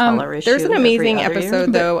people of color issue? There's an amazing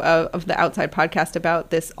episode though of the Outside podcast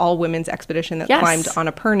about this all women's expedition that climbed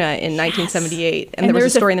Annapurna in 1978, and there was a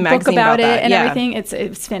story in the magazine about that. And everything.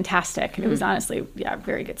 It's fantastic. It was honestly,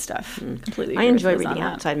 very good stuff. Completely. I enjoy reading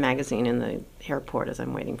Outside Magazine in the airport as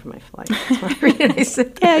I'm waiting for my flight. That's why I read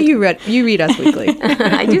it. Yeah, you read Us Weekly.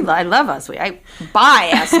 I do. I love Us Weekly. I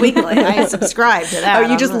buy Us Weekly. I subscribe to that.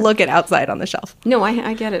 Oh, you just look at Outside on the shelf. No,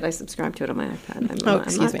 I get it. I subscribe to it on my iPad.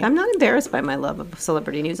 Excuse me. I'm not embarrassed by my love of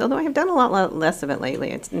celebrity news, although I have done a lot less of it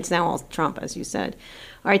lately. It's now all Trump, as you said.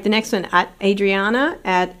 All right, the next one at Adriana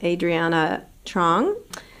Trong.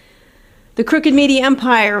 The crooked media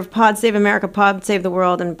empire of Pod Save America, Pod Save the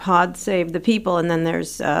World, and Pod Save the People. And then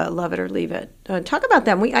there's Love It or Leave It. Talk about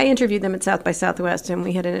them. I interviewed them at South by Southwest, and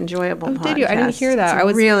we had an enjoyable podcast. Did you? I didn't hear that. It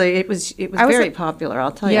was very popular.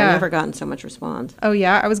 I'll tell you, I've never gotten so much response. Oh,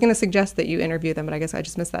 yeah? I was going to suggest that you interview them, but I guess I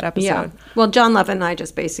just missed that episode. Yeah. Well, John Lovett and I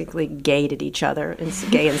just basically gayed at each other and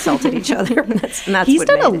gay insulted each other. And that's He's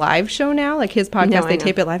done a live show now, his podcast. They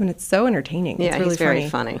tape it live, and it's so entertaining. Yeah, it's really he's very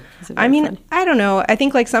funny. Funny. I don't know. I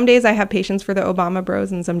think some days I have patience for the Obama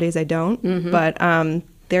bros, and some days I don't. But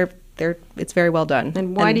it's very well done.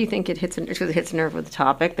 And why do you think it hits a nerve with the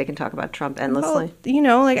topic? They can talk about Trump endlessly.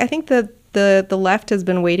 Well, I think the left has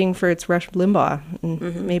been waiting for its Rush Limbaugh,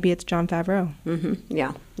 and maybe it's Jon Favreau.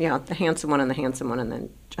 Yeah, the handsome one, and then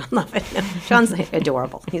John Lovett. No, John's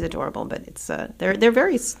adorable. He's adorable, but it's they're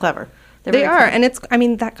very clever. They are, and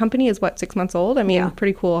that company is 6 months old?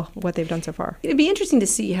 Pretty cool what they've done so far. It'd be interesting to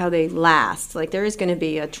see how they last. There is going to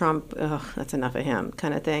be a Trump, that's enough of him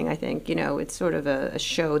kind of thing, I think. It's sort of a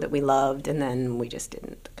show that we loved, and then we just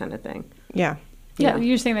didn't kind of thing. Yeah. Yeah,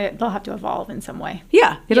 you're saying that they'll have to evolve in some way.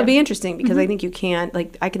 Yeah, it'll be interesting because I think you can't,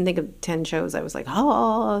 I can think of 10 shows I was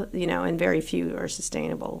and very few are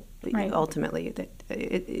sustainable. Right. Ultimately,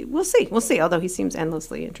 we'll see. Although he seems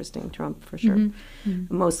endlessly interesting, Trump, for sure.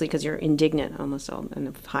 Mostly because you're indignant, almost all in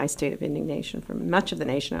a high state of indignation for much of the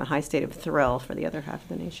nation, a high state of thrill for the other half of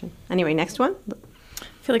the nation. Anyway, next one.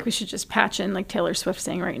 I feel like we should just patch in Taylor Swift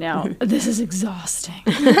saying right now, this is exhausting,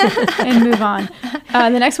 and move on.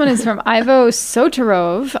 The next one is from Ivo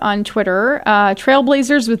Sotorov on Twitter.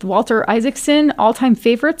 Trailblazers with Walter Isaacson, all-time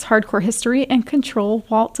favorites, hardcore history, and Control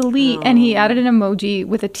Walt Delete. And he added an emoji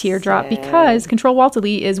with a teardrop because Control Walt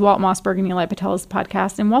Delete is Walt Mossberg and Eli Patel's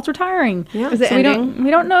podcast, and Walt's retiring. Yeah. Is it ending?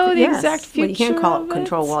 We don't know the exact future. Well, you can't call it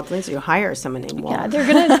Control Walt Delete, so you hire someone named Walt. Yeah, they're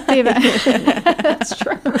going to... That's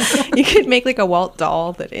true. You could make a Walt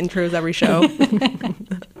doll that intros every show.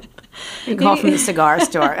 You call from the cigar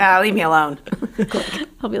store. Leave me alone.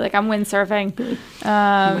 He'll be like, I'm windsurfing. Oh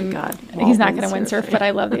my God. He's not going to windsurf, but I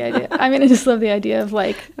love the idea. I just love the idea of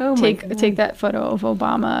take that photo of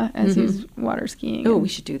Obama as he's water skiing. Oh, we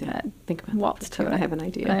should do that. Think about Walt's too. I have an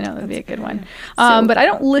idea. I know, that'd be a good one. But I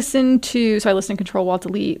don't listen to, I listen to Control Walt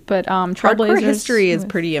Delete, but Trailblazers. Hardcore history is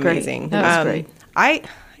pretty amazing. That was great.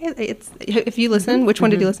 If you listen, which one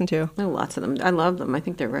did you listen to? Oh, lots of them. I love them. I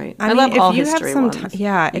think they're right. I love all history ones. If you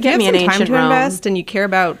have some time to invest and you care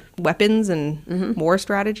about weapons and war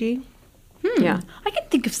strategy. Yeah. I can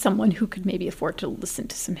think of someone who could maybe afford to listen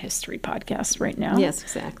to some history podcasts right now. Yes,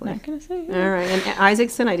 exactly. Not going to say. All right. And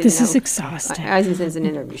Isaacson, I didn't know. This is exhausting. Isaacson's an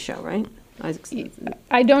interview show, right? Isaacson.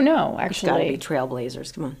 I don't know, actually. It's got to be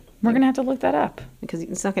Trailblazers. Come on. We're going to have to look that up. Because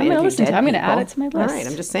he's not going to interview dead people. I'm going to add it to my list. All right.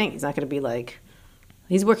 I'm just saying he's not going to be like...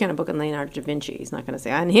 He's working on a book on Leonardo da Vinci. He's not going to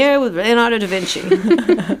say, I'm here with Leonardo da Vinci.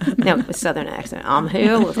 No, with Southern accent. I'm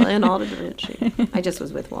here with Leonardo da Vinci. I just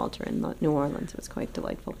was with Walter in New Orleans. It was quite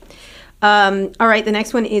delightful. All right, the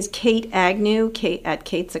next one is Kate Agnew.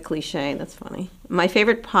 Kate's a cliche. That's funny. My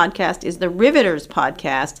favorite podcast is the Riveters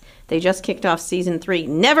podcast. They just kicked off season 3.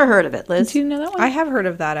 Never heard of it, Liz. Did you know that one? I have heard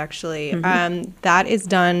of that, actually. That is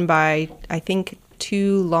done by, I think,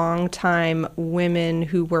 2 longtime women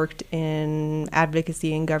who worked in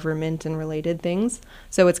advocacy and government and related things.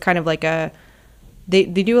 So it's kind of like they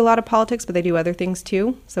do a lot of politics, but they do other things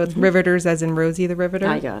too. So it's Riveters, as in Rosie the Riveter.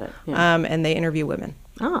 I got it. Yeah. And they interview women.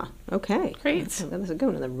 Ah, okay. Great. That's a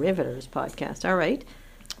good one, the Riveters podcast. All right.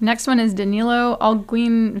 Next one is Danilo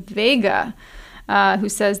Alguin Vega, who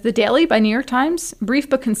says, The Daily by New York Times, brief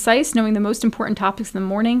but concise, knowing the most important topics in the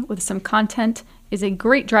morning with some content, is a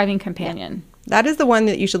great driving companion. That is the one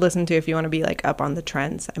that you should listen to if you want to be like up on the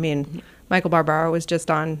trends. I mean, Michael Barbaro was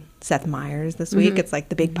just on Seth Meyers this week. It's like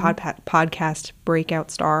the big podcast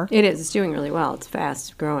breakout star. It is. It's doing really well. It's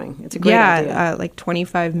fast growing. It's a great idea. Like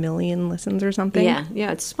 25 million listens or something.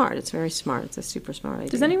 Yeah, it's smart. It's very smart. It's a super smart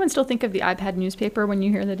idea. Does anyone still think of the iPad newspaper when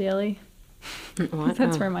you hear The Daily? What?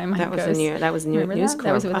 That's where my mind goes. That was News Corp.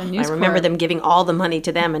 That was with the News I remember Corp. them giving all the money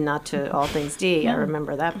to them and not to All Things D. I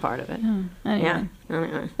remember that part of it. Anyway.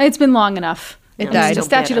 Yeah. It's been long enough. It died. The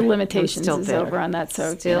statute of bitter. limitations is over on that,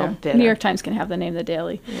 so bitter. New York Times can have the name The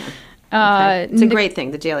Daily. Yeah. It's a great thing,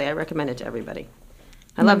 The Daily. I recommend it to everybody.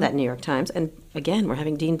 I love that New York Times. And again, we're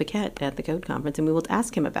having Dean Baquette at the Goode conference, and we will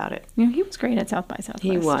ask him about it. You know, he was great at South by Southwest.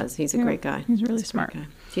 He was. He's a great guy. He's really smart.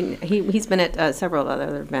 He's been at several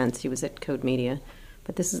other events. He was at Code Media.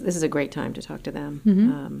 But this is a great time to talk to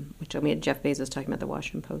them, which we had Jeff Bezos talking about the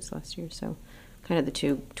Washington Post last year. So kind of the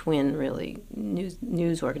two twin, really,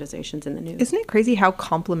 news organizations in the news. Isn't it crazy how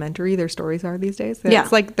complementary their stories are these days? Yeah.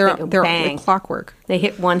 It's like they're like clockwork. They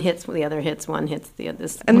hit one hits, the other hits, one hits the other.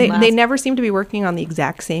 And they never seem to be working on the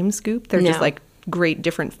exact same scoop. They're just like great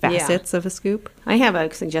different facets of a scoop. I have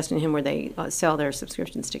a suggestion to him where they sell their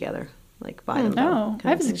subscriptions together, like buy them. No, I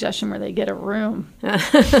have a suggestion where they get a room.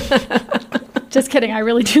 Just kidding. I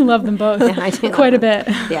really do love them both. Yeah, I do quite a bit.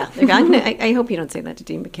 Yeah. I hope you don't say that to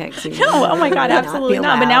Dean Baquette. No, oh my God, absolutely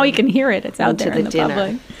not. But now he can hear it. It's out there in the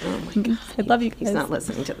public. Oh my God. I love you guys. He's not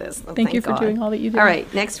listening to this. Oh, thank you for doing all that you do. All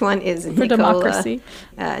right. Next one is democracy.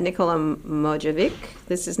 Nikola Mojovic.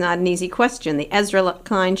 This is not an easy question. The Ezra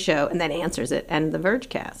Klein Show, and then answers it, and the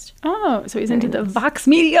Vergecast. Oh, so he's into the Vox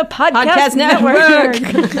Media Podcast Network.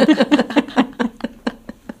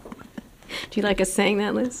 Do you like us saying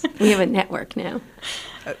that, Liz? We have a network now.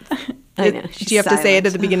 I know. Do you have to say it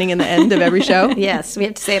at the beginning and the end of every show? Yes, we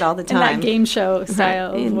have to say it all the time. In that game show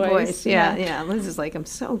style voice. Yeah. Liz is like, I'm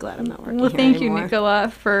so glad I'm not working Well, thank you, anymore.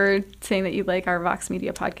 Nicola, for saying that you like our Vox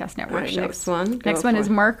Media Podcast Network shows. Next one. Next one is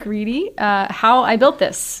Mark Reedy. How I Built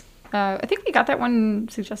This. I think we got that one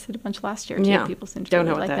suggested a bunch last year, too. Yeah. People seem to Don't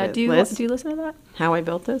know really what like that is. that. Liz? Do you listen to that? How I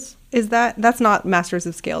Built This? That's not Masters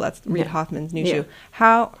of Scale. That's Reid Hoffman's new show.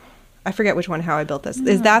 I forget which one, How I Built This.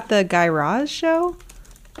 Is that the Guy Raz show?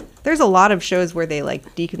 There's a lot of shows where they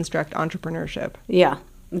like deconstruct entrepreneurship. Yeah.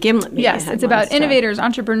 Gimlet Media. Yes, it's about innovators,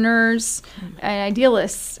 entrepreneurs, and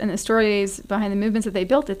idealists, and the stories behind the movements that they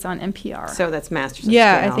built. It's on NPR. So that's Masters of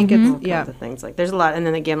Yeah, Scale. I think it's, all kinds of things. Like, there's a lot. And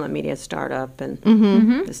then the Gimlet Media startup and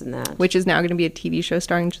this and that. Which is now going to be a TV show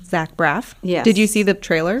starring Zach Braff. Yes. Did you see the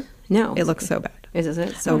trailer? No. It looks so bad. Is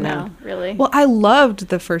it so bad? No, really? Well, I loved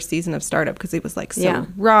the first season of Startup because it was like so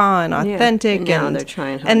raw and authentic. Yeah. And now they're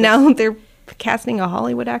trying hard. And now they're casting a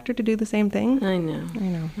Hollywood actor to do the same thing. I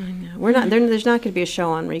know. We're not. There's not going to be a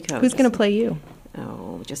show on Rico. Who's going to play you?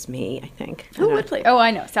 Oh, just me, I think. Who would play? Oh,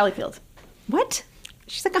 I know. Sally Field. What?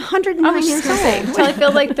 She's like 109 years old. Sally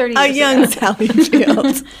Field, like 30 years A young ago. Sally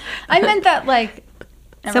Field. I meant that, like,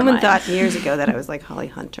 someone thought years ago that I was like Holly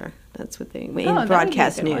Hunter. That's what they in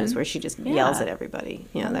broadcast news, where she just yells at everybody.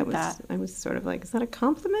 Yeah, I was sort of like, is that a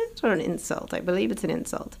compliment or an insult? I believe it's an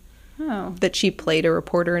insult. Oh. That she played a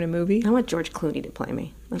reporter in a movie? I want George Clooney to play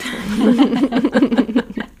me. That's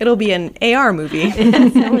what It'll be an AR movie.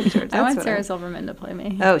 I want Sarah Silverman to play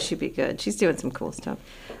me. Oh, she'd be good. She's doing some cool stuff.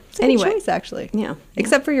 It's a good choice, actually. Yeah.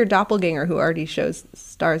 Except for your doppelganger who already shows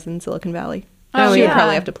stars in Silicon Valley. Oh, she would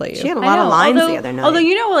probably have to play you. She had a lot of lines the other night. Although,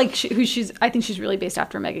 you know, like, I think she's really based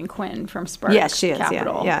after Megan Quinn from Spark Yes, she is.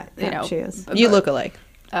 Capital. Yeah, she is. You look alike.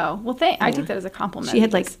 Oh, well, I take that as a compliment. She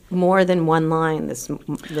had like more than one line this week.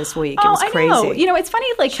 It was crazy. I know. You know, it's funny,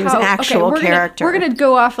 like, she was an actual character. We're gonna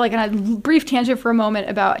go off like on a brief tangent for a moment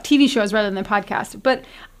about TV shows rather than podcast. But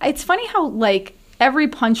it's funny how like every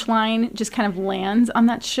punchline just kind of lands on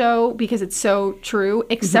that show because it's so true,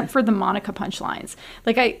 except for the Monica punchlines.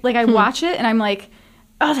 Like I watch it and I'm like,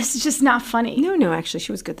 oh, this is just not funny. No, actually,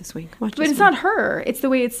 she was good this week. But it's not her. It's the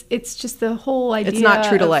way it's just the whole idea. It's not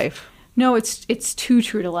true to life. No, it's too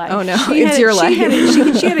true to life. Oh no, it's your life.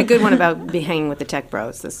 She had a good one about hanging with the tech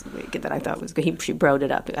bros this week that I thought was good. She broed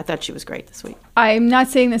it up. I thought she was great this week. I'm not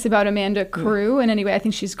saying this about Amanda Crew in any way. I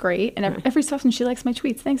think she's great, and every so often she likes my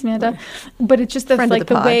tweets. Thanks, Amanda. But it's just the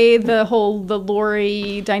way the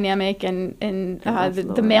Lori dynamic and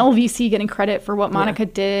the male VC getting credit for what Monica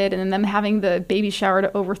did, and then them having the baby shower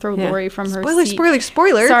to overthrow Lori from her seat.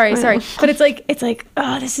 Spoiler. Sorry. But it's like,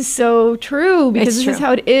 oh, this is so true because this is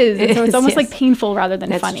how it is. And so it's almost like painful rather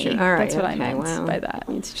than funny. True. All right, that's what I meant by that.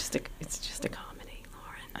 It's just a comedy,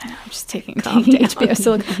 Lauren. I'm just taking HBO,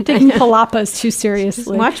 so taking Palapas too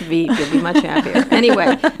seriously. Watch Veep, you'll be much happier.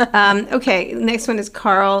 Anyway, okay, next one is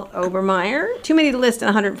Carl Obermeyer. Too many to list in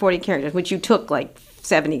 140 characters, which you took like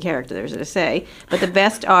 70 characters to say. But the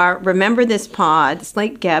best are Remember This Pod,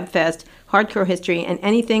 Slate Gabfest, Hardcore History, and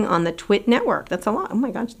anything on the Twit Network. That's a lot. Oh my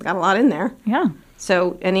gosh, got a lot in there. Yeah.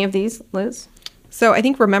 So any of these, Liz? So I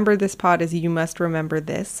think Remember This Pod is You Must Remember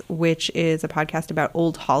This, which is a podcast about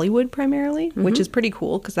old Hollywood primarily, which is pretty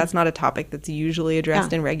cool because that's not a topic that's usually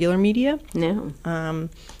addressed in regular media. No.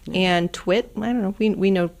 And Twit, I don't know,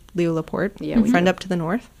 we know Leo Laporte, friend up to the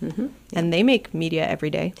north, and they make media every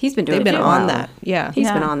day. He's been doing They've it been for a on while. that. Yeah.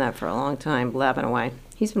 He's been on that for a long time, blabbing away.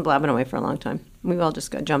 He's been blabbing away for a long time. We've all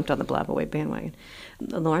just jumped on the blab away bandwagon.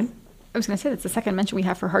 Lauren? I was going to say that's the second mention we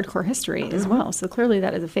have for Hardcore History as well. So clearly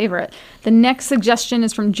that is a favorite. The next suggestion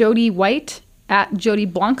is from Jody White at Jody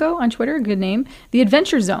Blanco on Twitter. Good name. The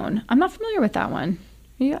Adventure Zone. I'm not familiar with that one.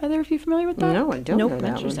 Are either of you familiar with that? No, I don't know that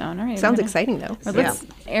Adventure one. Zone. All right. Sounds exciting though.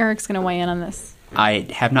 Eric's going to weigh in on this. I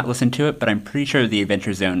have not listened to it, but I'm pretty sure the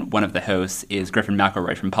Adventure Zone, one of the hosts is Griffin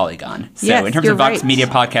McElroy from Polygon. So in terms of Vox Media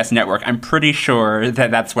Podcast Network, I'm pretty sure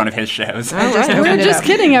that that's one of his shows. We're just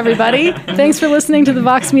kidding, everybody. Thanks for listening to the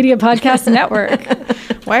Vox Media Podcast Network.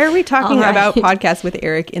 Why are we talking about podcasts with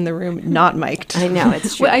Eric in the room, not mic'd? I know,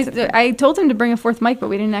 it's true. Well, I told him to bring a fourth mic, but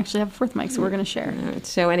we didn't actually have a fourth mic, so we're going to share.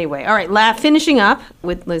 So anyway, all right, finishing up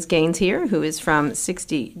with Liz Gannes here, who is from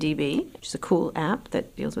 60dB, which is a cool app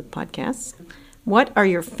that deals with podcasts. What are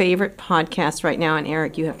your favorite podcasts right now? And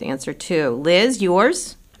Eric, you have to answer too. Liz,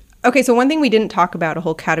 yours? Okay, so one thing we didn't talk about, a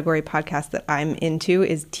whole category podcast that I'm into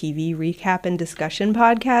is TV recap and discussion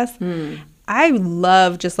podcasts. I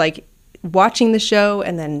love just like watching the show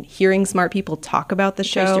and then hearing smart people talk about the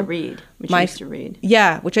show. I used to read.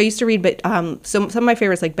 Yeah, which I used to read, but some of my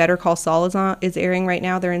favorites, like Better Call Saul is airing right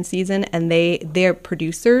now. They're in season, and they're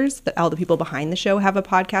producers, all the people behind the show have a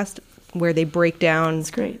podcast where they break down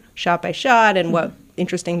shot by shot and what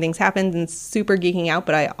interesting things happened, and super geeking out,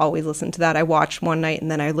 but I always listen to that. I watch one night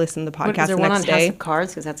and then I listen to the podcast the next day. Is there one on House of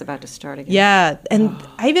Cards? Because that's about to start again. Yeah, and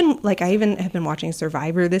I even have been watching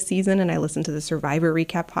Survivor this season, and I listened to the Survivor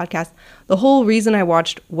recap podcast. The whole reason I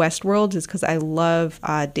watched Westworld is because I love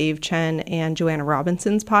Dave Chen and Joanna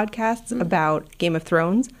Robinson's podcasts about Game of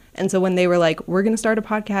Thrones. And so when they were like, we're going to start a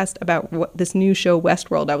podcast about this new show,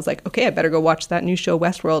 Westworld, I was like, okay, I better go watch that new show,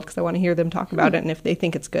 Westworld, because I want to hear them talk about it and if they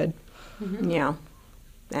think it's good. Yeah.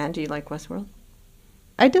 And do you like Westworld?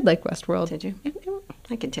 I did like Westworld. Did you?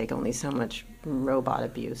 I could take only so much robot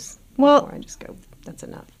abuse. Well, before I just go, that's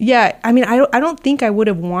enough. Yeah. I mean, I don't think I would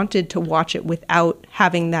have wanted to watch it without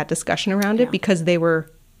having that discussion around it, because they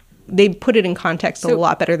put it in context a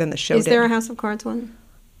lot better than the show did. Is there a House of Cards one?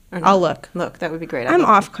 I'll look. Look, that would be great. I'm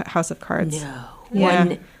off House of Cards. No.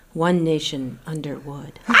 Yeah. One Nation Under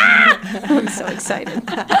Wood. I'm so excited.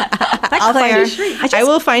 I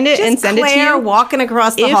will find it and send it to you. Claire walking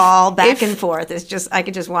across the hall back and forth. It's just, I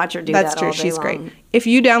could just watch her do that all day long. That's true. She's great. If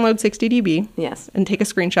you download 60dB and take a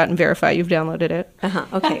screenshot and verify you've downloaded it.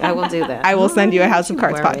 Okay, I will do that. I will send you a House of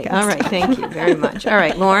Cards podcast. All right, thank you very much. All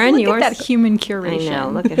right, Lauren, look yours? At that human curation. I know,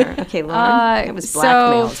 look at her. Okay, Lauren, it was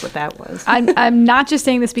blackmail is what that was. I'm not just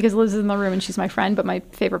saying this because Liz is in the room and she's my friend, but my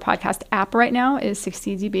favorite podcast app right now is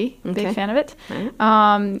 60dB. Big fan of it.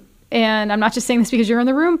 Right. And I'm not just saying this because you're in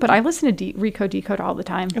the room, but I listen to Recode Decode all the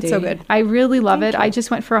time. It's so good. I really love it. I just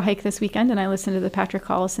went for a hike this weekend and I listened to the Patrick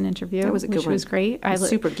Collison interview, which was great.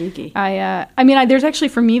 Super geeky. I mean, there's actually,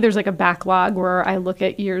 for me, there's like a backlog where I look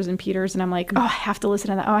at Years and Peters and I'm like, oh, I have to listen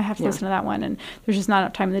to that. Oh, I have to listen to that one. And there's just not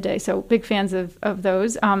enough time in the day. So big fans of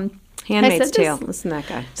those. Handmaid's Tale. Listen to that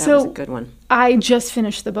guy. That was a good one. I just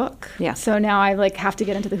finished the book. Yeah. So now I have to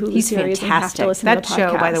get into the Hulu series. He's fantastic. And have to listen that to the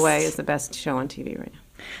show, podcast. by the way, is the best show on TV right now.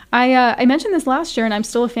 I mentioned this last year, and I'm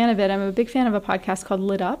still a fan of it. I'm a big fan of a podcast called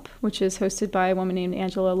Lit Up, which is hosted by a woman named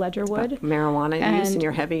Angela Ledgerwood. Marijuana use and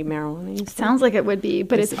your heavy marijuana use. Sounds like it would be,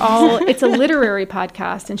 but it's a literary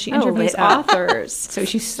podcast, and she interviews authors. So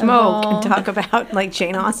she smoke and talk about like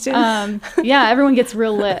Jane Austen. Yeah, everyone gets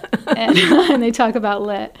real lit, and they talk about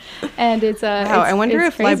lit, and it's wow. I wonder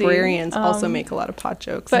if crazy. Librarians also make a lot of pot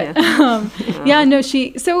jokes. But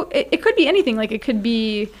so it could be anything. Like it could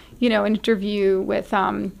be an interview with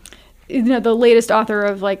the latest author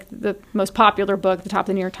of like the most popular book, the top of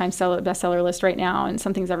the New York Times bestseller list right now, and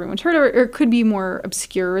some things everyone's heard of, or it could be more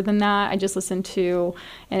obscure than that. I just listened to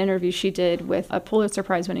an interview she did with a Pulitzer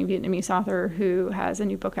Prize winning Vietnamese author who has a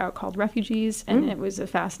new book out called Refugees, and it was a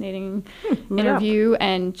fascinating interview,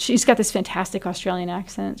 and she's got this fantastic Australian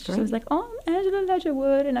accent. She was like, "Oh, I'm Angela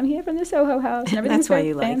Ledgerwood, and I'm here from the Soho House, and everything's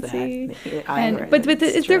very fancy." Like that. But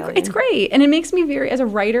it's great, and it makes me as a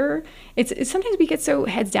writer, it's sometimes we get so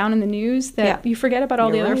heads down in the news that you forget about all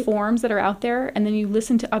the other forms that are out there, and then you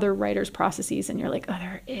listen to other writers' processes, and you're like, oh,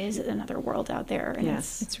 there is another world out there, and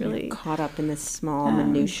it's really caught up in this small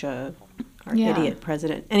minutia. Our idiot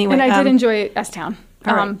president. Anyway, and I did enjoy S-Town,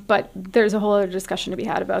 but there's a whole other discussion to be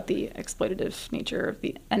had about the exploitative nature of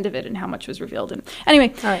the end of it and how much was revealed. And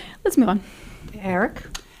anyway, let's move on. Eric.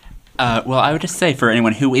 Well, I would just say for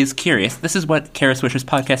anyone who is curious, this is what Kara Swisher's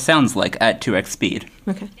podcast sounds like at 2x speed.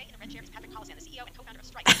 Okay.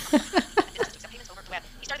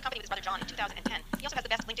 He started the company with his brother John in 2010. He also has the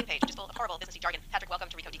best LinkedIn page, which is full of horrible businessy jargon. Patrick, welcome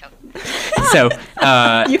to Rico Deco. So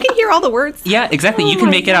you can hear all the words. Yeah, exactly. You can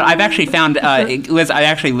make it out. I've actually found Liz. I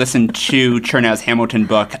actually listened to Chernow's Hamilton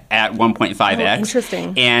book at 1.5x.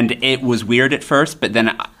 Interesting. And it was weird at first, but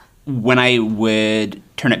then when I would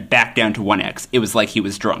turn it back down to 1x, it was like he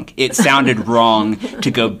was drunk. It sounded wrong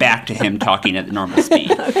to go back to him talking at normal speed.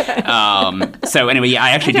 So anyway,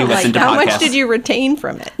 I actually do listen to podcasts. How much did you retain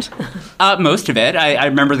from it? Most of it. I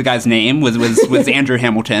remember the guy's name was Andrew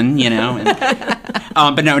Hamilton,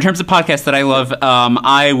 but no, in terms of podcasts that I love,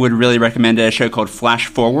 I would really recommend a show called Flash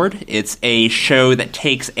Forward. It's a show that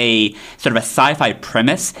takes a sort of a sci-fi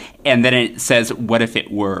premise, and then it says, what if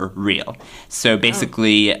it were real? So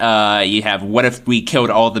basically, you have, what if we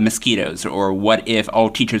killed all the mosquitoes, or what if all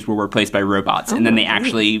teachers were replaced by robots? And then they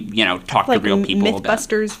actually, talk to real people.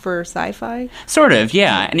 Mythbusters for sci-fi? Sort of,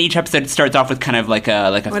 yeah. And each episode starts off with kind of like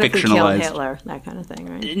a what fictionalized... If we killed Hitler, that kind of thing,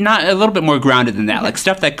 right? Not a little bit more grounded than that, like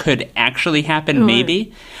stuff that could actually happen,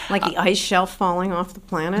 maybe. Like the ice shelf falling off the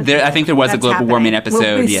planet? I think there was a global warming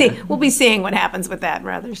episode. We'll be seeing what happens with that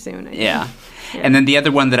rather soon. Yeah. And then the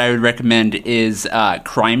other one that I would recommend is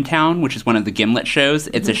Crime Town, which is one of the Gimlet shows.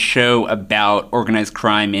 It's a show about organized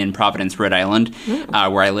crime in Providence, Rhode Island,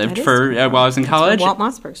 where I lived while I was in college. Walt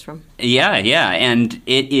Mossberg's from. Yeah. And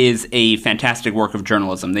it is a fantastic work of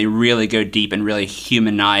journalism. They really go deep and really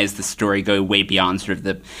humanize the story, go way beyond sort of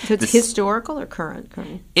the... So it's historical or current?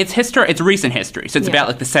 It's recent history. So it's about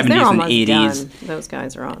like the 70s and 80s. Done. Those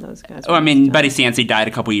guys. Oh, I mean, Buddy Cianci died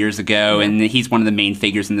a couple years ago, and he's one of the main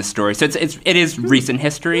figures in the story. So it is recent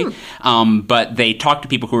history, but they talk to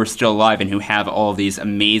people who are still alive and who have all these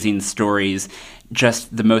amazing stories,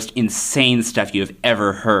 just the most insane stuff you have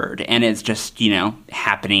ever heard. And it's just,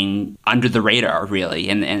 happening under the radar, really,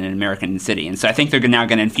 in an American city. And so I think they're now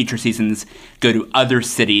going to, in future seasons, go to other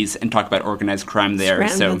cities and talk about organized crime there.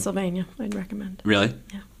 Scranton, Pennsylvania, I'd recommend. Really?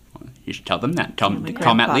 Yeah. Well, you should tell them that. Call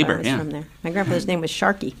Matt Lieber. Was from there. My grandfather's name was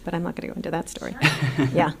Sharky, but I'm not going to go into that story.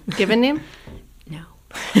 Yeah. Given name? No.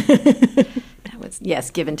 Yes,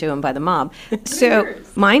 given to him by the mob. So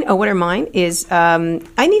what are mine is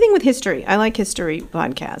anything with history. I like history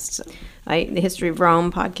podcasts. The History of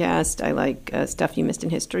Rome podcast. I like Stuff You Missed in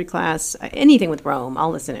History Class. Anything with Rome.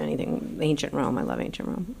 I'll listen to anything. Ancient Rome. I love ancient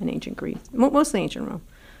Rome and ancient Greece. Mostly ancient Rome.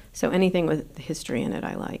 So anything with history in it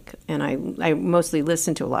I like. And I mostly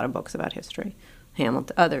listen to a lot of books about history.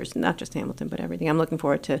 Hamilton, others, not just Hamilton, but everything. I'm looking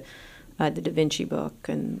forward to the Da Vinci book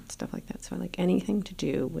and stuff like that. So I like anything to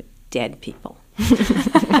do with dead people.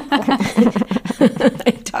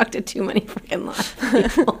 I talk to too many freaking live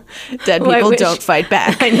people. Dead people don't fight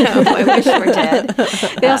back. I know. I wish we're dead.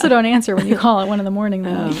 They also don't answer when you call at 1 a.m,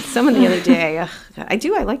 though. Someone the other day, I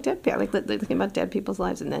like dead people. I like thinking about dead people's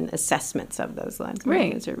lives and then assessments of those lives.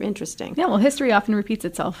 Right. Those are interesting. Yeah, well, history often repeats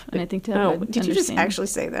itself. And I think did you just actually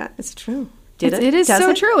say that? It's true. It is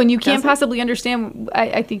so true, and you can't possibly understand.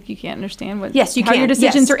 I think you can't understand what. Yes, you how can. your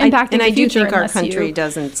decisions are impacting and the future. And I do think our country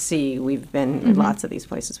doesn't see. We've been in lots of these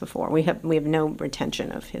places before. We have no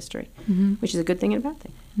retention of history, which is a good thing and a bad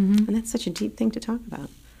thing. And that's such a deep thing to talk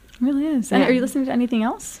about. It really is. And are you listening to anything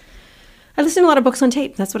else? I listen to a lot of books on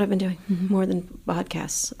tape. That's what I've been doing more than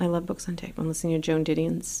podcasts. I love books on tape. I'm listening to Joan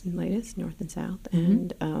Didion's latest, North and South,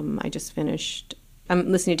 and I just finished.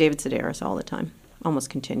 I'm listening to David Sedaris all the time, almost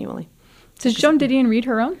continually. Does Joan Didion read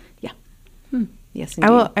her own? Yeah. Yes,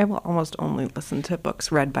 indeed. I will almost only listen to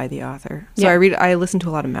books read by the author. So I listen to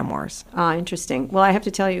a lot of memoirs. Ah, interesting. Well, I have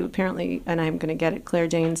to tell you, apparently, and I'm going to get it, Claire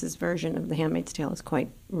Danes' version of The Handmaid's Tale is quite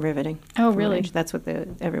riveting. Oh, really? That's what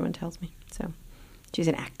everyone tells me. So she's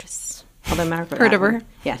an actress. Although Margaret Heard of her?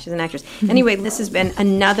 Yeah, she's an actress. Anyway, this has been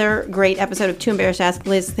another great episode of Too Embarrassed to Ask.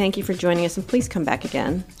 Liz, thank you for joining us, and please come back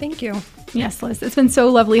again. Thank you. Yes, Liz. It's been so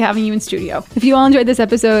lovely having you in studio. If you all enjoyed this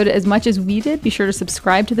episode as much as we did, be sure to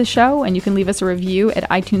subscribe to the show, and you can leave us a review at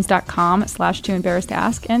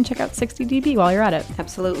itunes.com/tooembarrassedtoask and check out 60dB while you're at it.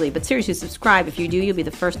 Absolutely. But seriously, subscribe. If you do, you'll be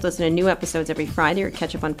the first to listen to new episodes every Friday or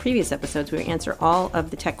catch up on previous episodes where we answer all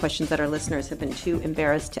of the tech questions that our listeners have been too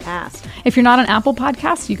embarrassed to ask. If you're not on Apple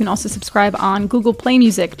Podcasts, you can also subscribe on Google Play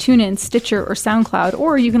Music, TuneIn, Stitcher, or SoundCloud,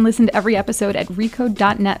 or you can listen to every episode at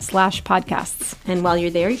recode.net/podcasts. And while you're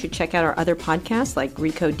there, you should check out our other podcasts like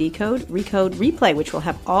Recode Decode, Recode Replay, which will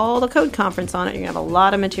have all the code conference on it. You're going to have a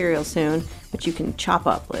lot of material soon, which you can chop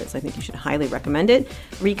up, Liz. I think you should highly recommend it.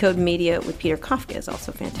 Recode Media with Peter Kafka is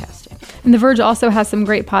also fantastic. And The Verge also has some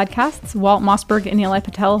great podcasts. Walt Mossberg and Neil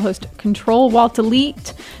Patel host Control Walt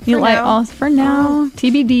Delete. For now.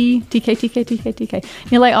 TBD. TK.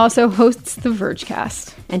 Neil also hosts The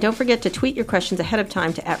Vergecast. And don't forget to tweet your questions ahead of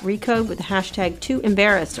time to @Recode with the hashtag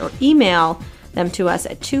 #TooEmbarrassed or email them to us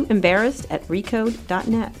at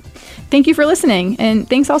tooembarrassed@recode.net. Thank you for listening, and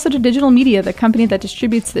thanks also to Digital Media, the company that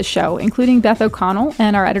distributes this show, including Beth O'Connell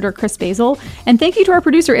and our editor Chris Basil. And thank you to our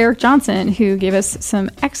producer Eric Johnson, who gave us some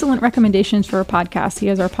excellent recommendations for a podcast. He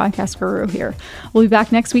is our podcast guru here. We'll be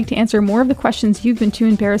back next week to answer more of the questions you've been too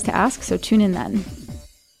embarrassed to ask, so tune in then.